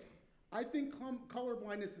 Look, I think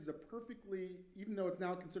colorblindness is a perfectly, even though it's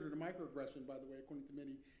now considered a microaggression, by the way, according to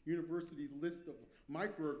many university list of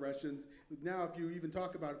microaggressions. Now, if you even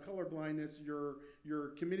talk about colorblindness, you're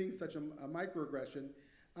committing such a microaggression.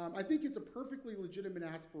 I think it's a perfectly legitimate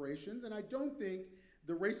aspiration, and I don't think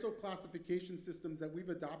the racial classification systems that we've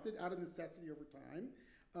adopted out of necessity over time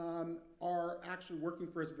are actually working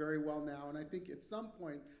for us very well now. And I think at some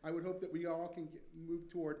point, I would hope that we all can move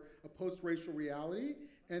toward a post-racial reality,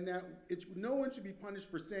 and that no one should be punished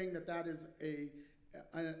for saying that that is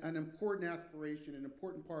an important aspiration, an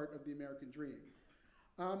important part of the American dream.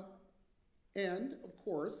 And of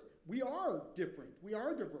course, we are different. We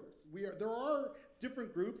are diverse. There are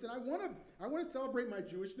different groups, and I want to celebrate my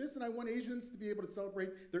Jewishness, and I want Asians to be able to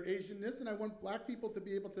celebrate their Asianness, and I want Black people to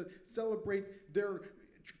be able to celebrate their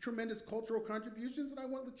tremendous cultural contributions, and I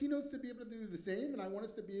want Latinos to be able to do the same, and I want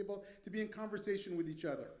us to be able to be in conversation with each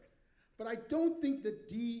other. But I don't think that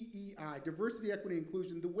DEI, diversity, equity,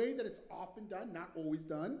 inclusion, the way that it's often done, not always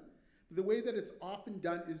done, but the way that it's often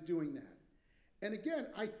done is doing that. And again,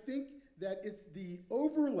 I think that it's the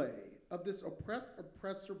overlay of this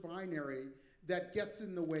oppressor binary that gets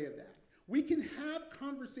in the way of that. We can have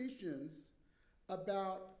conversations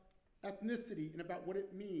about ethnicity and about what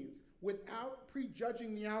it means without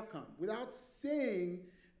prejudging the outcome, without saying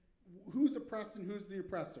who's oppressed and who's the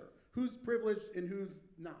oppressor, who's privileged and who's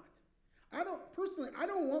not. I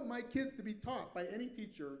don't want my kids to be taught by any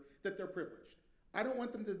teacher that they're privileged. I don't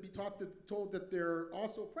want them to be told that they're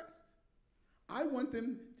also oppressed. I want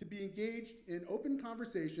them to be engaged in open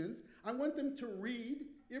conversations. I want them to read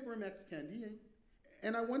Ibram X. Kendi,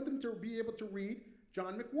 and I want them to be able to read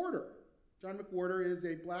John McWhorter. John McWhorter is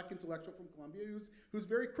a Black intellectual from Columbia who's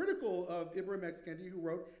very critical of Ibram X. Kendi, who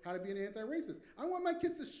wrote How to Be an Anti-Racist. I want my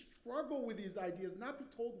kids to struggle with these ideas, not be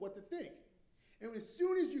told what to think. And as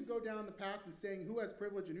soon as you go down the path and saying who has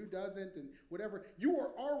privilege and who doesn't and whatever, you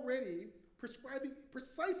are already prescribing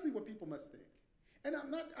precisely what people must think. And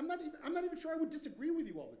I'm not even sure I would disagree with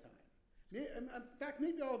you all the time. In fact,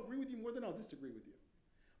 maybe I'll agree with you more than I'll disagree with you.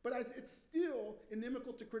 But it's still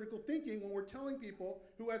inimical to critical thinking when we're telling people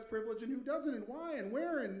who has privilege and who doesn't, and why, and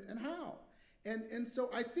where, and how. And so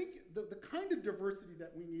I think the kind of diversity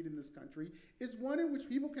that we need in this country is one in which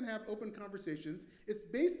people can have open conversations. It's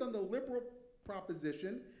based on the liberal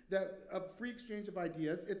proposition of free exchange of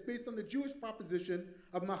ideas. It's based on the Jewish proposition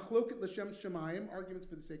of machloket l'shem shamayim, arguments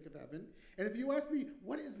for the sake of heaven. And if you ask me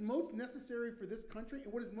what is most necessary for this country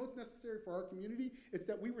and what is most necessary for our community, it's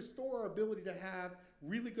that we restore our ability to have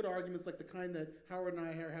really good arguments like the kind that Howard and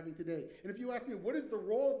I are having today. And if you ask me what is the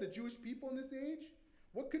role of the Jewish people in this age,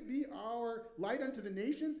 what could be our light unto the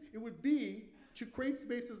nations, it would be to create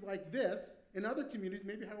spaces like this in other communities.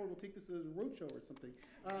 Maybe Howard will take this as a roadshow or something.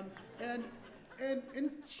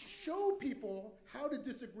 And show people how to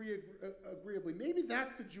disagree agreeably. Maybe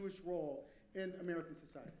that's the Jewish role in American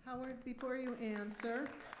society. Howard, before you answer,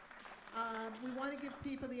 we want to give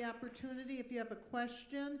people the opportunity. If you have a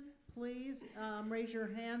question, please raise your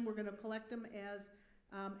hand. We're going to collect them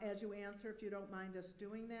as you answer, if you don't mind us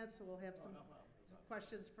doing that. So we'll have some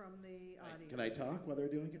questions from the audience. Can I talk while they're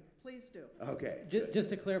doing it? Please do. Okay. Just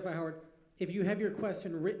to clarify, Howard, if you have your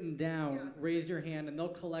question written down, raise your hand, and they'll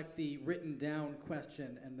collect the written down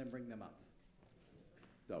question and then bring them up.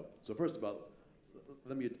 So first of all,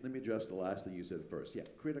 let me address the last thing you said first. Yeah,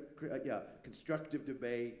 constructive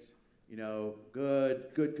debate.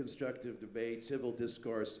 Good constructive debate, civil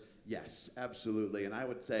discourse. Yes, absolutely. And I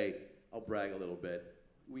would say, I'll brag a little bit.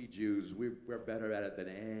 We Jews, we're better at it than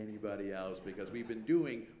anybody else because we've been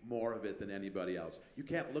doing more of it than anybody else. You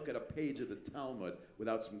can't look at a page of the Talmud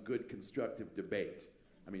without some good constructive debate.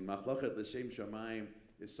 I mean, machlochet l'shem shamayim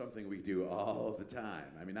is something we do all the time.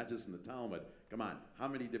 I mean, not just in the Talmud. Come on, how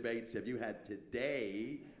many debates have you had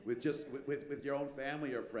today with your own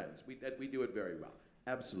family or friends? We do it very well.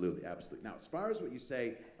 Absolutely, absolutely. Now, as far as what you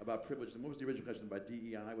say about privilege, and what was the original question about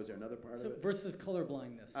DEI? Was there another part of it? Versus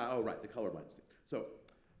colorblindness. Oh, right, the colorblindness thing. So,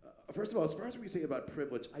 first of all, as far as what you say about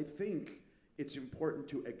privilege, I think it's important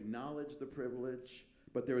to acknowledge the privilege,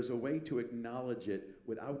 but there is a way to acknowledge it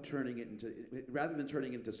without turning it into, rather than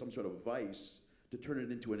turning it into some sort of vice, to turn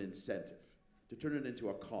it into an incentive, to turn it into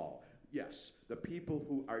a call. Yes, the people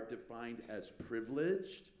who are defined as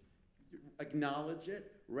privileged, acknowledge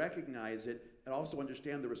it, recognize it, and also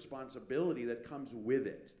understand the responsibility that comes with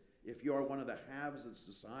it. If you are one of the haves of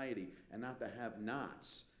society and not the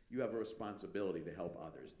have-nots, you have a responsibility to help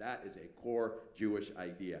others. That is a core Jewish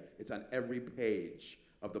idea. It's on every page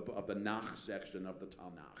of the Nach section of the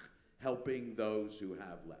Tanakh, helping those who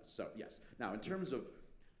have less. So yes. Now, in terms of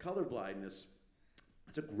colorblindness,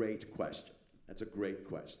 that's a great question. That's a great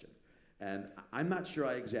question. And I'm not sure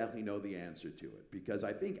I exactly know the answer to it, because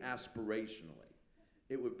I think aspirationally,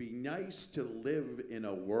 it would be nice to live in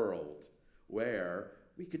a world where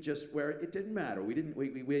we could just, where it didn't matter. We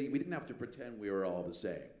didn't have to pretend we were all the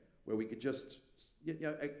same, where we could just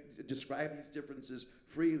describe these differences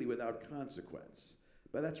freely without consequence.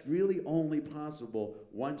 But that's really only possible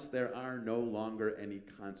once there are no longer any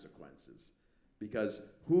consequences.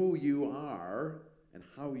 Because who you are and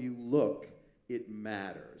how you look, it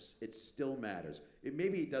matters. It still matters.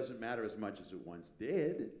 Maybe it doesn't matter as much as it once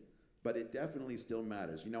did, but it definitely still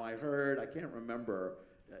matters. You know, I can't remember,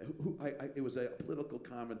 it was a political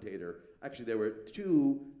commentator. Actually, there were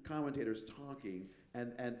two commentators talking,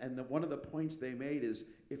 and one of the points they made is,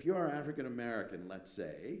 if you're African American, let's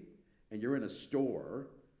say, and you're in a store,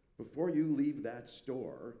 before you leave that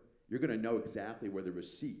store, you're gonna know exactly where the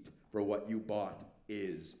receipt for what you bought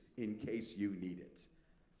is in case you need it.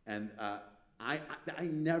 And I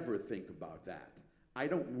never think about that. I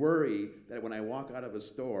don't worry that when I walk out of a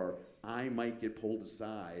store, I might get pulled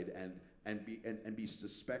aside and be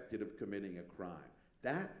suspected of committing a crime.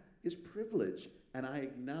 That is privilege, and I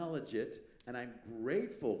acknowledge it, and I'm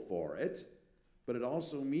grateful for it, but it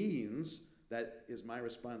also means that is my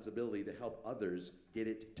responsibility to help others get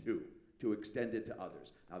it too, to extend it to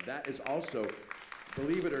others. Now that is also,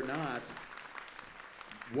 believe it or not,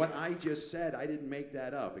 what I just said, I didn't make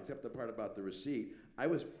that up, except the part about the receipt. I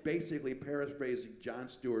was basically paraphrasing John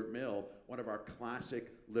Stuart Mill, one of our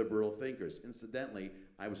classic liberal thinkers. Incidentally,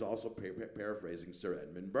 I was also paraphrasing Sir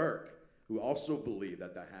Edmund Burke, who also believed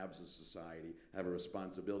that the haves of society have a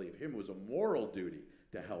responsibility. Of him, it was a moral duty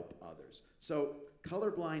to help others. So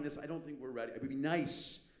colorblindness, I don't think we're ready. It would be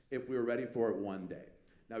nice if we were ready for it one day.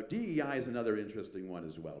 Now, DEI is another interesting one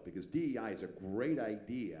as well, because DEI is a great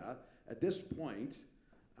idea. At this point,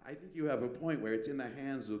 I think you have a point where it's in the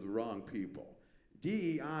hands of the wrong people.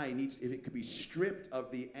 DEI needs, if it could be stripped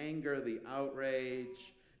of the anger, the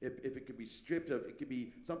outrage, if it could be stripped of, it could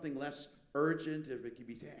be something less urgent, if it could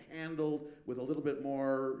be handled with a little bit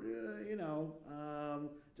more,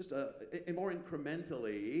 more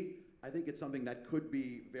incrementally, I think it's something that could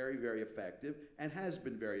be very, very effective and has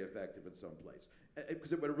been very effective in some place.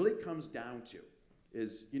 Because what it really comes down to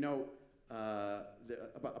is, about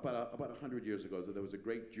 100 years ago, there was a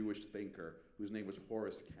great Jewish thinker whose name was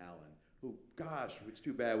Horace Kallen, who, gosh, it's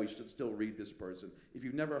too bad we should still read this person. If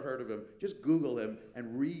you've never heard of him, just Google him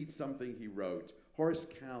and read something he wrote. Horace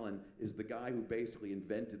Kallen is the guy who basically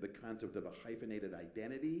invented the concept of a hyphenated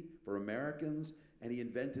identity for Americans, and he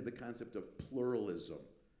invented the concept of pluralism.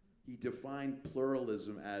 He defined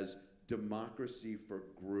pluralism as democracy for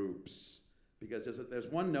groups, because there's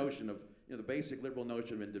one notion of, the basic liberal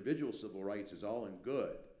notion of individual civil rights is all and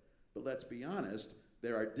good, but let's be honest,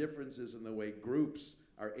 there are differences in the way groups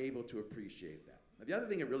are able to appreciate that. Now, the other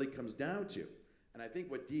thing it really comes down to, and I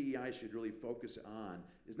think what DEI should really focus on,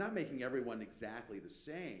 is not making everyone exactly the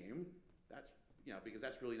same. That's, because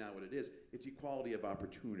that's really not what it is. It's equality of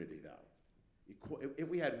opportunity, though. If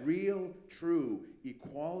we had real, true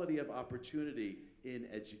equality of opportunity in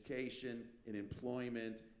education, in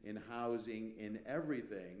employment, in housing, in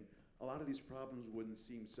everything, a lot of these problems wouldn't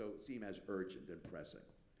seem as urgent and pressing.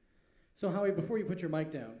 So Howie, before you put your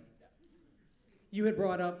mic down, you had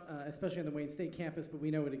brought up, especially on the Wayne State campus, but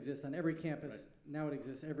we know it exists on every campus, right. Now it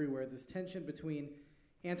exists everywhere, this tension between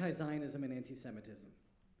anti-Zionism and anti-Semitism.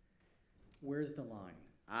 Where's the line?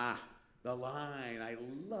 The line. I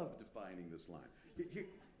love defining this line.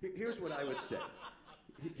 Here's what I would say.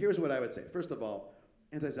 Here's what I would say. First of all,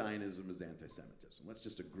 anti-Zionism is anti-Semitism. Let's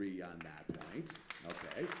just agree on that point.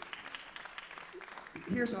 Okay.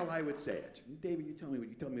 Here's how I would say it. David, you tell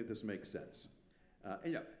me if this makes sense.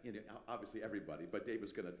 Obviously everybody, but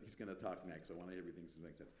David's he's gonna talk next. I want everything to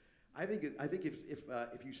make sense. I think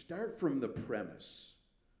if you start from the premise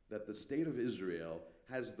that the state of Israel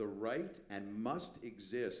has the right and must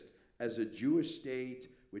exist as a Jewish state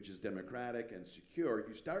which is democratic and secure, if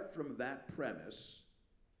you start from that premise,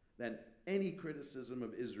 then any criticism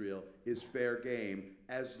of Israel is fair game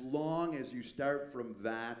as long as you start from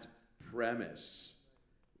that premise.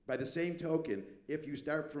 By the same token, if you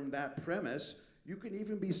start from that premise, you can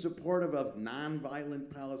even be supportive of nonviolent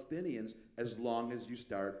Palestinians as long as you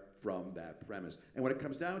start from that premise. And what it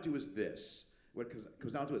comes down to is this. What it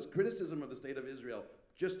comes down to is criticism of the state of Israel,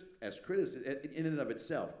 just as criticism in and of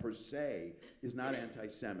itself, per se, is not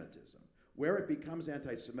anti-Semitism. Where it becomes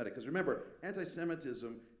anti-Semitic, because remember,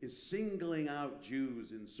 anti-Semitism is singling out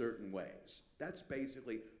Jews in certain ways. That's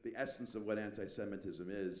basically the essence of what anti-Semitism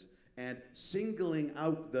is. And singling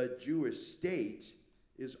out the Jewish state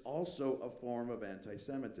is also a form of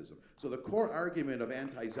anti-Semitism. So the core argument of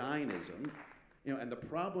anti-Zionism, and the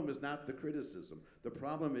problem is not the criticism. The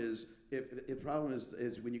problem is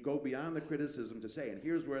is when you go beyond the criticism to say, and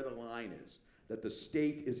here's where the line is, that the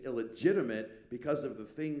state is illegitimate because of the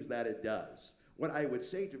things that it does. What I would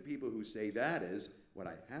say to people who say that is, what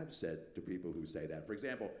I have said to people who say that. For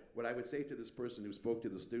example, what I would say to this person who spoke to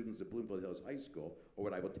the students at Bloomfield Hills High School, or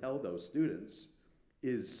what I will tell those students,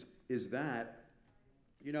 is that,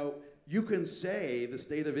 you can say the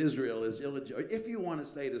state of Israel is illegitimate. If you want to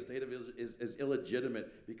say the state of Israel is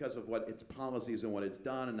illegitimate because of what its policies and what it's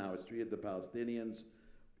done and how it's treated the Palestinians,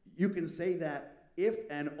 you can say that if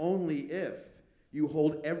and only if you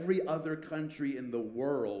hold every other country in the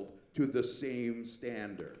world to the same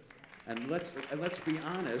standard. And let's be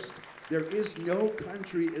honest, there is no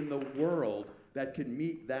country in the world that can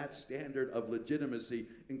meet that standard of legitimacy,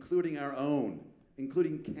 including our own,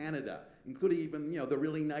 including Canada, including even the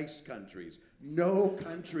really nice countries. No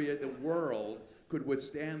country in the world could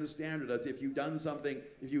withstand the standard of if you've done something,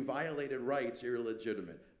 if you violated rights, you're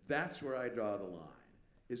illegitimate. That's where I draw the line.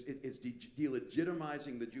 It's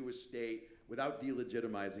delegitimizing the Jewish state without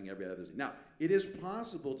delegitimizing every other thing. Now, it is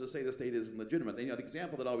possible to say the state isn't legitimate. The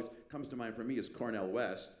example that always comes to mind for me is Cornel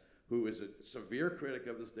West, who is a severe critic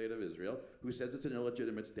of the state of Israel, who says it's an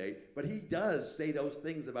illegitimate state, but he does say those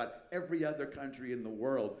things about every other country in the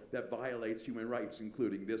world that violates human rights,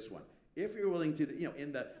 including this one. If you're willing to,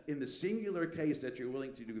 in the singular case that you're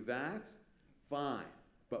willing to do that, fine.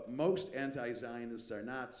 But most anti-Zionists are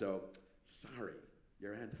not, so sorry,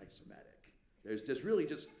 you're anti-Semitic. There's really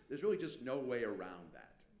just no way around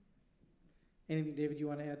that. Anything, David, you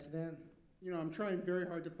want to add to that? I'm trying very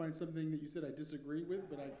hard to find something that you said I disagree with,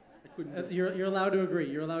 but I couldn't. You're allowed to agree.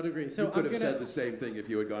 You're allowed to agree. So you could have said the same thing if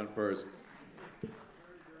you had gone first.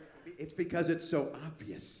 It's because it's so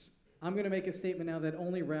obvious. I'm going to make a statement now that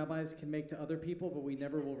only rabbis can make to other people, but we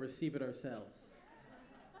never will receive it ourselves.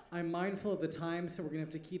 I'm mindful of the time, so we're going to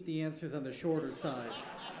have to keep the answers on the shorter side.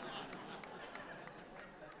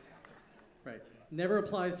 Right. Never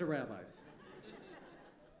applies to rabbis.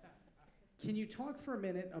 Can you talk for a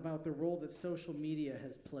minute about the role that social media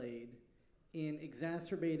has played in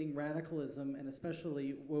exacerbating radicalism and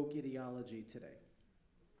especially woke ideology today?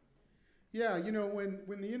 Yeah, when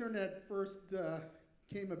the internet first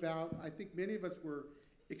came about, I think many of us were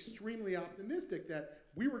extremely optimistic that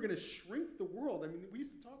we were going to shrink the world. I mean, we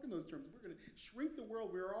used to talk in those terms. We're going to shrink the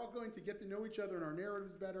world. We were all going to get to know each other and our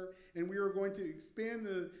narratives better, and we were going to expand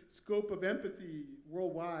the scope of empathy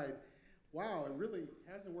worldwide. Wow, it really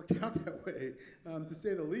hasn't worked out that way, to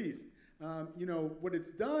say the least. What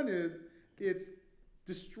it's done is it's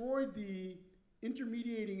destroyed the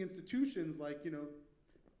intermediating institutions like,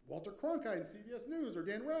 Walter Cronkite and CBS News or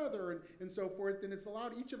Dan Rather and so forth, and it's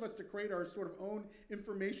allowed each of us to create our sort of own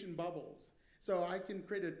information bubbles. So I can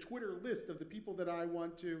create a Twitter list of the people that I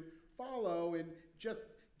want to follow and just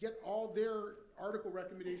get all their article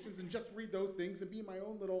recommendations and just read those things and be in my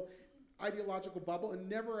own little ideological bubble and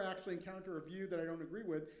never actually encounter a view that I don't agree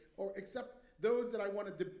with, or except those that I want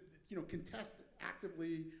to contest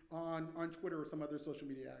actively on Twitter or some other social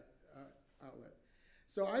media outlet.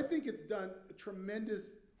 So I think it's done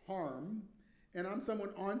tremendous harm, and I'm someone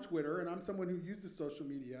on Twitter, and I'm someone who uses social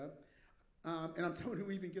media, and I'm someone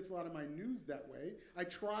who even gets a lot of my news that way. I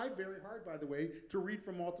try very hard, by the way, to read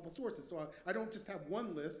from multiple sources. So I don't just have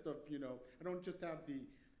one list of, I don't just have the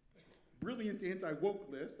brilliant anti-woke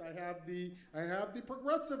list. I have the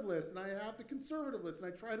progressive list, and I have the conservative list,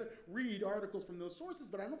 and I try to read articles from those sources,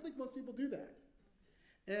 but I don't think most people do that.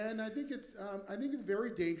 And I think it's very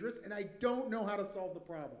dangerous, and I don't know how to solve the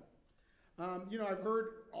problem. I've heard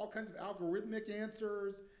all kinds of algorithmic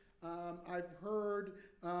answers. I've heard,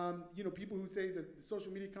 people who say that the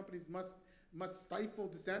social media companies must stifle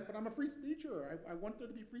dissent, but I'm a free speecher. I want there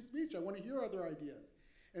to be free speech. I want to hear other ideas.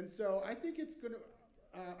 And so I think it's going to,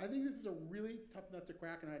 I think this is a really tough nut to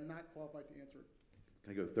crack, and I'm not qualified to answer it.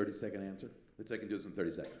 Can I go a 30-second answer? Let's say I can do this in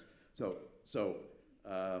 30 seconds.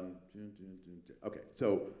 Okay,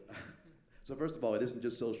 so first of all, it isn't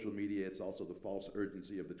just social media, it's also the false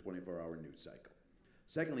urgency of the 24-hour news cycle.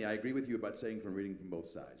 Secondly, I agree with you about saying from reading from both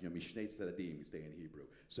sides. You know, mishnei tzeddim, you stay in Hebrew.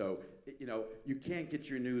 So, you know, you can't get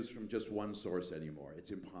your news from just one source anymore.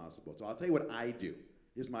 It's impossible. So I'll tell you what I do.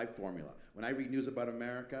 Here's my formula. When I read news about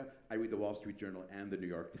America, I read the Wall Street Journal and the New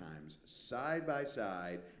York Times side by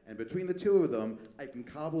side, and between the two of them, I can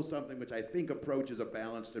cobble something which I think approaches a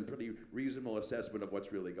balanced and pretty reasonable assessment of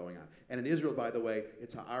what's really going on. And in Israel, by the way,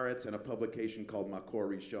 it's Haaretz and a publication called Makor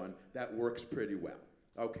Rishon. That works pretty well.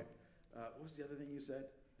 Okay. What was the other thing you said?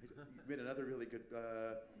 You made another really good,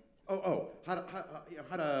 how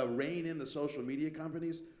to rein in the social media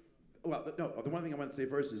companies? Well, the one thing I want to say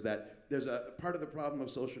first is that there's a part of the problem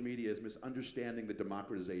of social media is misunderstanding the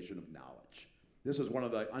democratization of knowledge. This is one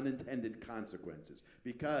of the unintended consequences,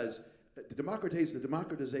 because the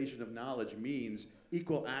democratization of knowledge means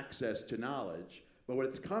equal access to knowledge, but what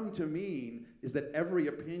it's come to mean is that every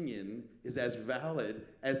opinion is as valid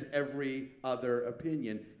as every other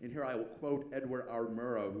opinion. And here I will quote Edward R.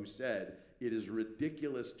 Murrow, who said, "It is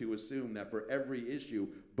ridiculous to assume that for every issue,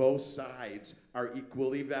 both sides are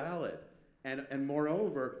equally valid." And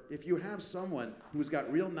moreover, if you have someone who's got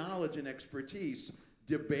real knowledge and expertise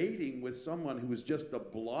debating with someone who is just a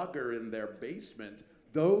blogger in their basement,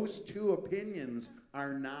 those two opinions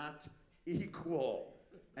are not equal.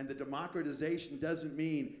 And the democratization doesn't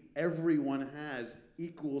mean everyone has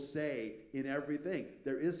equal say in everything.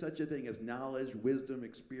 There is such a thing as knowledge, wisdom,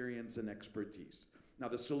 experience, and expertise. Now,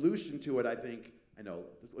 the solution to it, I think, I know,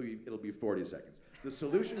 it'll be 40 seconds. The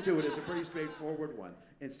solution to it is a pretty straightforward one,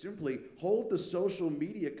 and simply hold the social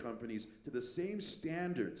media companies to the same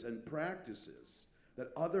standards and practices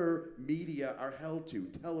that other media are held to: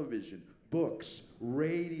 television, books,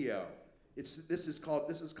 radio. This is called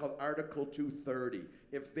Article 230.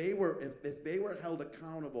 If they were held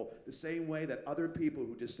accountable the same way that other people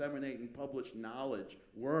who disseminate and publish knowledge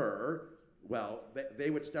were, well, they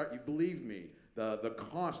would start. You believe me, the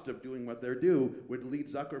cost of doing what they're due would lead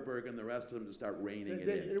Zuckerberg and the rest of them to start reining it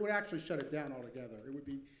in. It would actually shut it down altogether.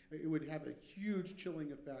 It would have a huge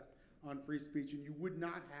chilling effect on free speech, and you would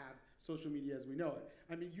not have social media as we know it.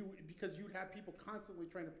 I mean, because you'd have people constantly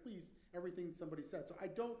trying to police everything somebody said. So I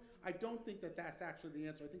don't think that that's actually the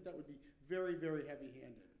answer. I think that would be very, very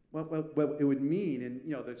heavy-handed. Well, it would mean, and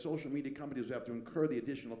you know, the social media companies would have to incur the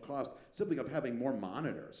additional cost simply of having more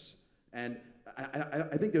monitors. And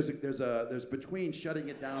I think there's between shutting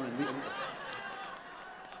it down and leaving.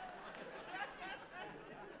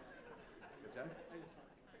 What's that?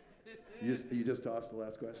 You just tossed the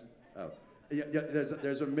last question? Oh. Yeah,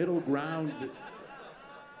 there's a middle ground.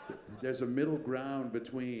 There's a middle ground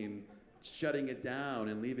between shutting it down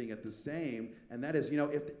and leaving it the same, and that is, you know,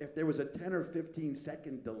 if there was a 10 or 15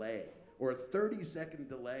 second delay or a 30-second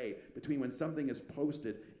delay between when something is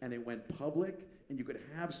posted and it went public, and you could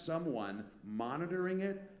have someone monitoring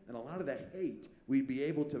it, then a lot of the hate we'd be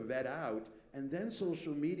able to vet out, and then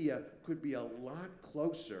social media could be a lot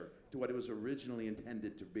closer to what it was originally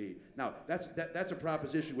intended to be. Now, that's a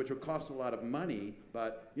proposition which would cost a lot of money,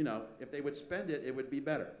 but, you know, if they would spend it, it would be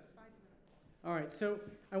better. All right, so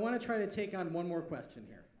I want to try to take on one more question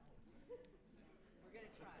here. We're going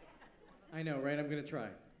to try. I know, right? I'm going to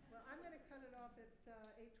try. Well, I'm going to cut it off at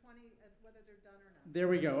 8:20, whether they're done or not. There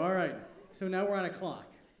we go. All right. So now we're on a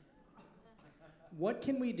clock. What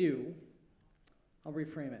can we do? I'll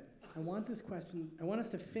reframe it. I want us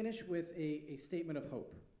to finish with a statement of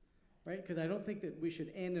hope, right? Because I don't think that we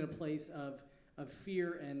should end in a place of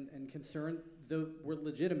fear and concern, though we're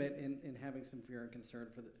legitimate in having some fear and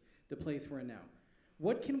concern for the place we're in now.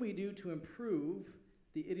 What can we do to improve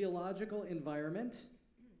the ideological environment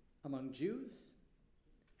among Jews?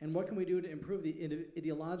 And what can we do to improve the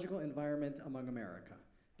ideological environment among America?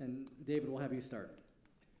 And David, we'll have you start.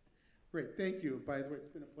 Great, thank you. By the way, it's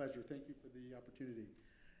been a pleasure. Thank you for the opportunity.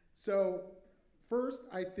 So first,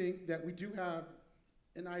 I think that we do have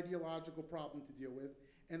an ideological problem to deal with.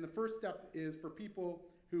 And the first step is for people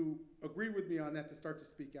who agree with me on that to start to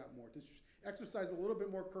speak out more, to exercise a little bit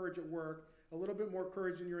more courage at work, a little bit more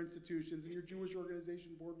courage in your institutions, in your Jewish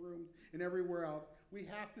organization boardrooms, and everywhere else. We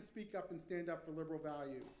have to speak up and stand up for liberal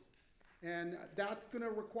values. And that's going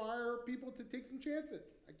to require people to take some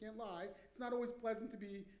chances. I can't lie. It's not always pleasant to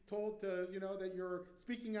be told to, you know, that you're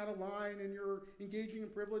speaking out of line and you're engaging in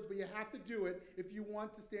privilege, but you have to do it if you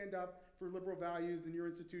want to stand up for liberal values in your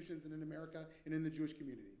institutions and in America and in the Jewish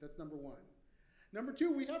community. That's number one. Number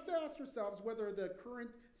two, we have to ask ourselves whether the current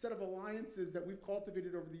set of alliances that we've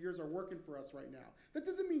cultivated over the years are working for us right now. That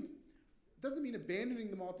doesn't mean abandoning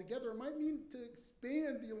them altogether. It might mean to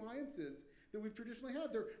expand the alliances that we've traditionally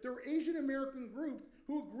had. There are Asian American groups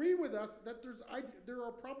who agree with us that there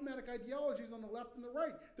are problematic ideologies on the left and the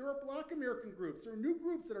right. There are Black American groups. There are new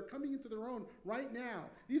groups that are coming into their own right now.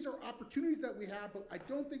 These are opportunities that we have, but I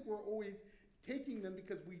don't think we're always taking them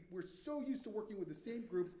because we're so used to working with the same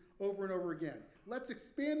groups over and over again. Let's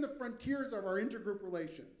expand the frontiers of our intergroup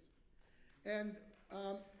relations. And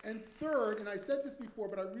third, and I said this before,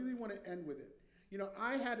 but I really want to end with it. You know,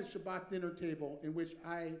 I had a Shabbat dinner table in which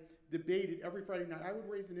I debated every Friday night. I would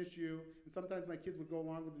raise an issue, and sometimes my kids would go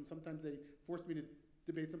along with it, and sometimes they forced me to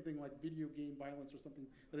debate something like video game violence or something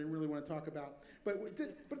that I didn't really want to talk about. But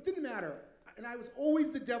it didn't matter. And I was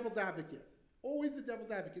always the devil's advocate. Always the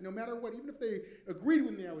devil's advocate, no matter what. Even if they agreed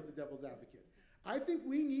with me, I was the devil's advocate. I think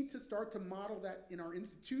we need to start to model that in our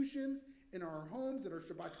institutions, in our homes, at our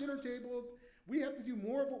Shabbat dinner tables. We have to do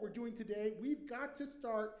more of what we're doing today. We've got to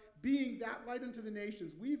start being that light unto the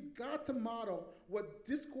nations. We've got to model what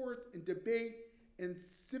discourse and debate and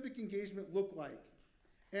civic engagement look like.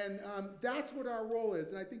 And that's what our role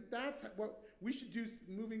is. And I think that's what we should do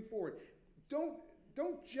moving forward. Don't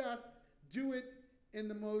just do it in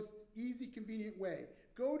the most easy, convenient way.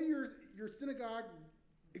 Go to your synagogue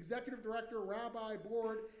executive director, rabbi,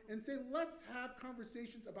 board, and say, let's have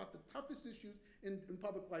conversations about the toughest issues in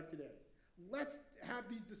public life today. Let's have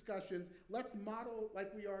these discussions. Let's model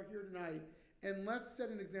like we are here tonight, and let's set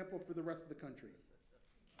an example for the rest of the country.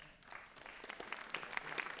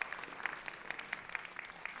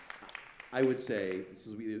 I would say, this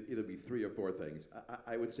will either be three or four things.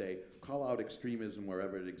 I would say call out extremism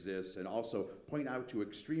wherever it exists, and also point out to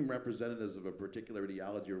extreme representatives of a particular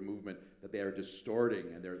ideology or movement that they are distorting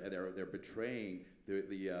and they're betraying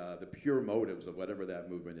the pure motives of whatever that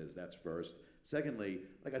movement is. That's first. Secondly,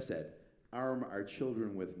 like I said, arm our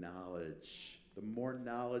children with knowledge. The more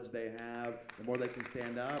knowledge they have, the more they can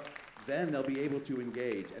stand up, then they'll be able to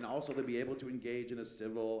engage, and also they'll be able to engage in a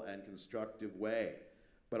civil and constructive way.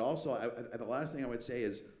 But also, the last thing I would say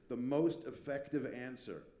is the most effective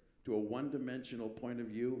answer to a one-dimensional point of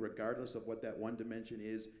view, regardless of what that one dimension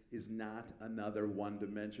is not another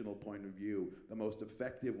one-dimensional point of view. The most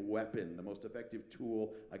effective weapon, the most effective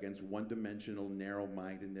tool against one-dimensional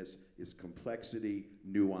narrow-mindedness is complexity,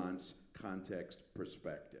 nuance, context,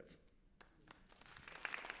 perspective.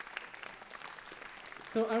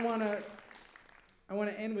 So I want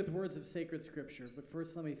to end with words of sacred scripture, but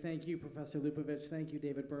first let me thank you, Professor Lupovitch. Thank you,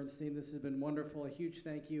 David Bernstein. This has been wonderful. A huge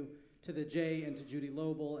thank you to the J and to Judy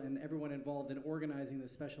Lobel and everyone involved in organizing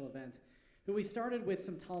this special event. But we started with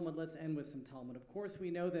some Talmud. Let's end with some Talmud. Of course, we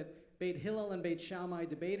know that Beit Hillel and Beit Shammai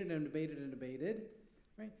debated and debated and debated,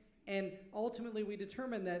 right? And ultimately, we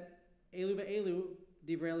determined that Elu ve'elu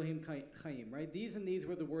divrei Elohim chayim, right? These and these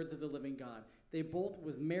were the words of the living God. They both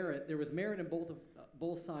was merit. There was merit in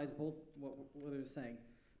both sides, both what they were saying.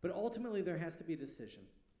 But ultimately, there has to be a decision.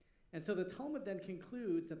 And so the Talmud then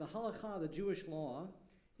concludes that the halakha, the Jewish law,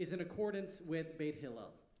 is in accordance with Beit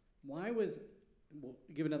Hillel. We'll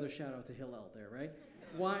give another shout out to Hillel there, right?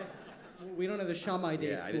 Why? We don't have the Shammai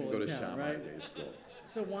Day school I didn't go to in town, Shammai right? Day school.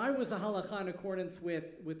 So why was the halakha in accordance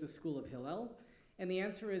with the school of Hillel? And the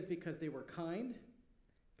answer is because they were kind,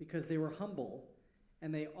 because they were humble,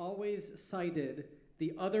 and they always cited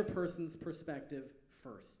the other person's perspective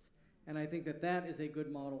first. And I think that is a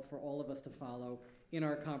good model for all of us to follow in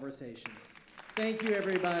our conversations. Thank you,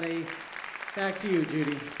 everybody. Back to you,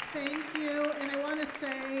 Judy. Thank you. And I want to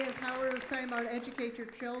say, as Howard was talking about educate your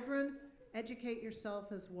children, educate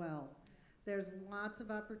yourself as well. There's lots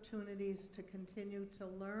of opportunities to continue to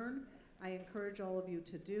learn. I encourage all of you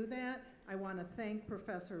to do that. I want to thank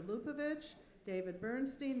Professor Lupovitch, David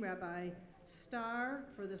Bernstein, Rabbi Starr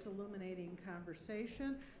for this illuminating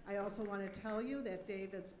conversation. I also want to tell you that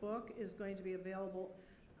David's book is going to be available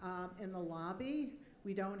in the lobby.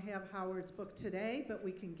 We don't have Howard's book today, but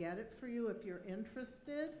we can get it for you if you're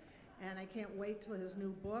interested. And I can't wait till his new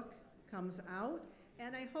book comes out.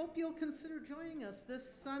 And I hope you'll consider joining us this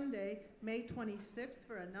Sunday, May 26th,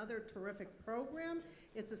 for another terrific program.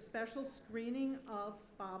 It's a special screening of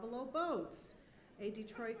Babalo Boats, a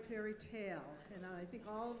Detroit fairy tale. And I think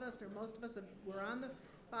all of us, or most of us, were on the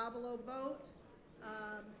Babalo boat.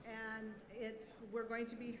 And we're going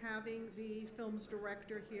to be having the film's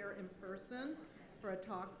director here in person for a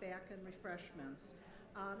talk back and refreshments.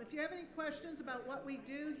 If you have any questions about what we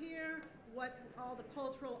do here, all the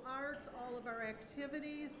cultural arts, all of our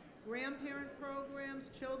activities, grandparent programs,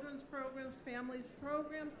 children's programs, families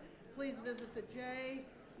programs, please visit the J.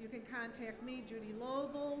 You can contact me, Judy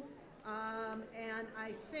Lobel. And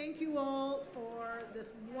I thank you all for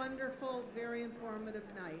this wonderful, very informative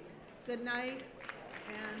night. Good night,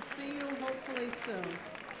 and see you hopefully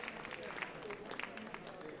soon.